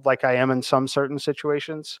field like I am in some certain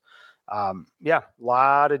situations. A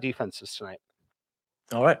lot of defenses tonight.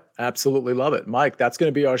 All right. Absolutely love it. Mike, that's going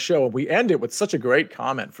to be our show. And we end it with such a great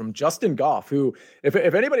comment from Justin Goff, who, if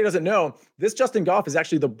anybody doesn't know, this Justin Goff is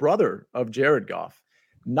actually the brother of Jared Goff.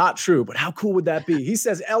 Not true, but how cool would that be? He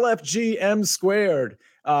says LFG M squared.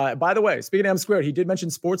 By the way, speaking of M squared, he did mention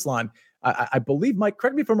Sportsline. I believe, Mike,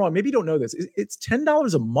 correct me if I'm wrong, maybe you don't know this. It's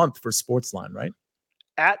 $10 a month for Sportsline, right?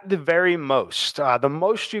 At the very most. The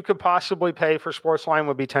most you could possibly pay for Sportsline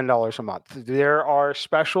would be $10 a month. There are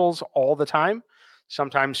specials all the time.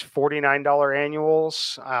 sometimes $49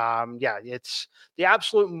 annuals. It's the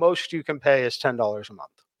absolute most you can pay is $10 a month.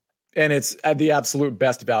 And it's at the absolute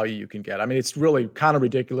best value you can get. I mean, it's really kind of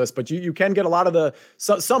ridiculous, but you can get a lot of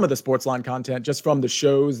some of the Sportsline content just from the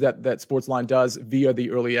shows that Sportsline does via the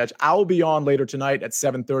Early Edge. I'll be on later tonight at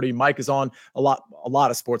 7:30. Mike is on a lot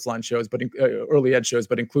of Sportsline shows, but Early Edge shows,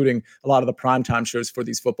 but including a lot of the primetime shows for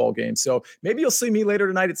these football games. So maybe you'll see me later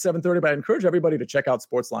tonight at 7:30, but I encourage everybody to check out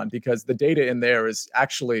Sportsline because the data in there is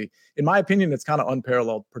actually, in my opinion, it's kind of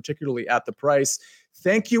unparalleled, particularly at the price.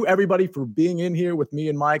 Thank you, everybody, for being in here with me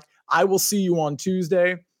and Mike. I will see you on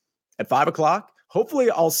Tuesday at 5 o'clock. Hopefully,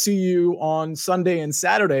 I'll see you on Sunday and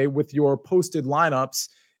Saturday with your posted lineups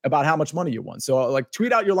about how much money you won. So,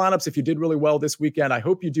 tweet out your lineups if you did really well this weekend. I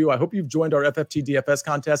hope you do. I hope you've joined our FFT DFS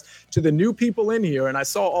contest. To the new people in here, and I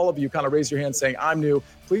saw all of you kind of raise your hand saying, I'm new.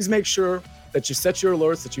 Please make sure that you set your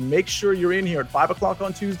alerts, that you make sure you're in here at 5 o'clock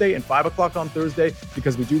on Tuesday and 5 o'clock on Thursday,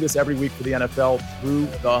 because we do this every week for the NFL through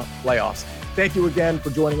the playoffs. Thank you again for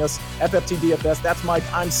joining us. FFT DFS, that's Mike,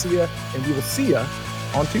 I'm Sia, and we will see you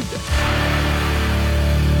on Tuesday.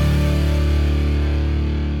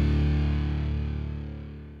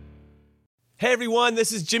 Hey everyone,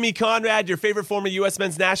 this is Jimmy Conrad, your favorite former U.S.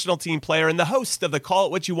 men's national team player and the host of the Call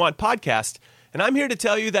It What You Want podcast. And I'm here to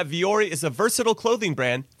tell you that Vuori is a versatile clothing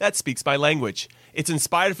brand that speaks my language. It's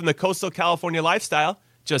inspired from the coastal California lifestyle,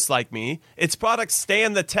 just like me. Its products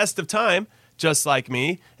stand the test of time, just like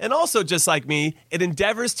me. And also just like me, it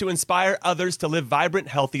endeavors to inspire others to live vibrant,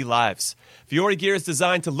 healthy lives. Vuori gear is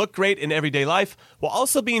designed to look great in everyday life while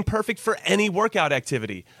also being perfect for any workout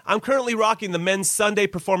activity. I'm currently rocking the men's Sunday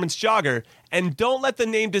Performance Jogger, and don't let the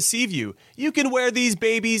name deceive you. You can wear these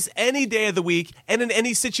babies any day of the week and in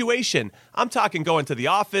any situation. I'm talking going to the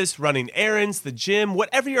office, running errands, the gym,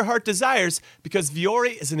 whatever your heart desires, because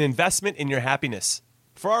Vuori is an investment in your happiness.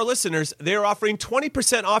 For our listeners, they are offering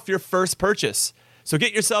 20% off your first purchase. So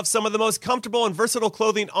get yourself some of the most comfortable and versatile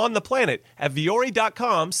clothing on the planet at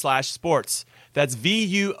vuori.com/sports. That's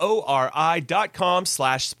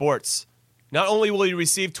VUORI.com/sports. Not only will you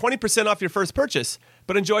receive 20% off your first purchase,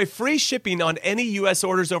 but enjoy free shipping on any U.S.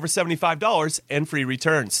 orders over $75 and free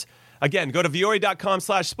returns. Again, go to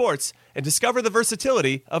vuori.com/sports and discover the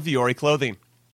versatility of Vuori clothing.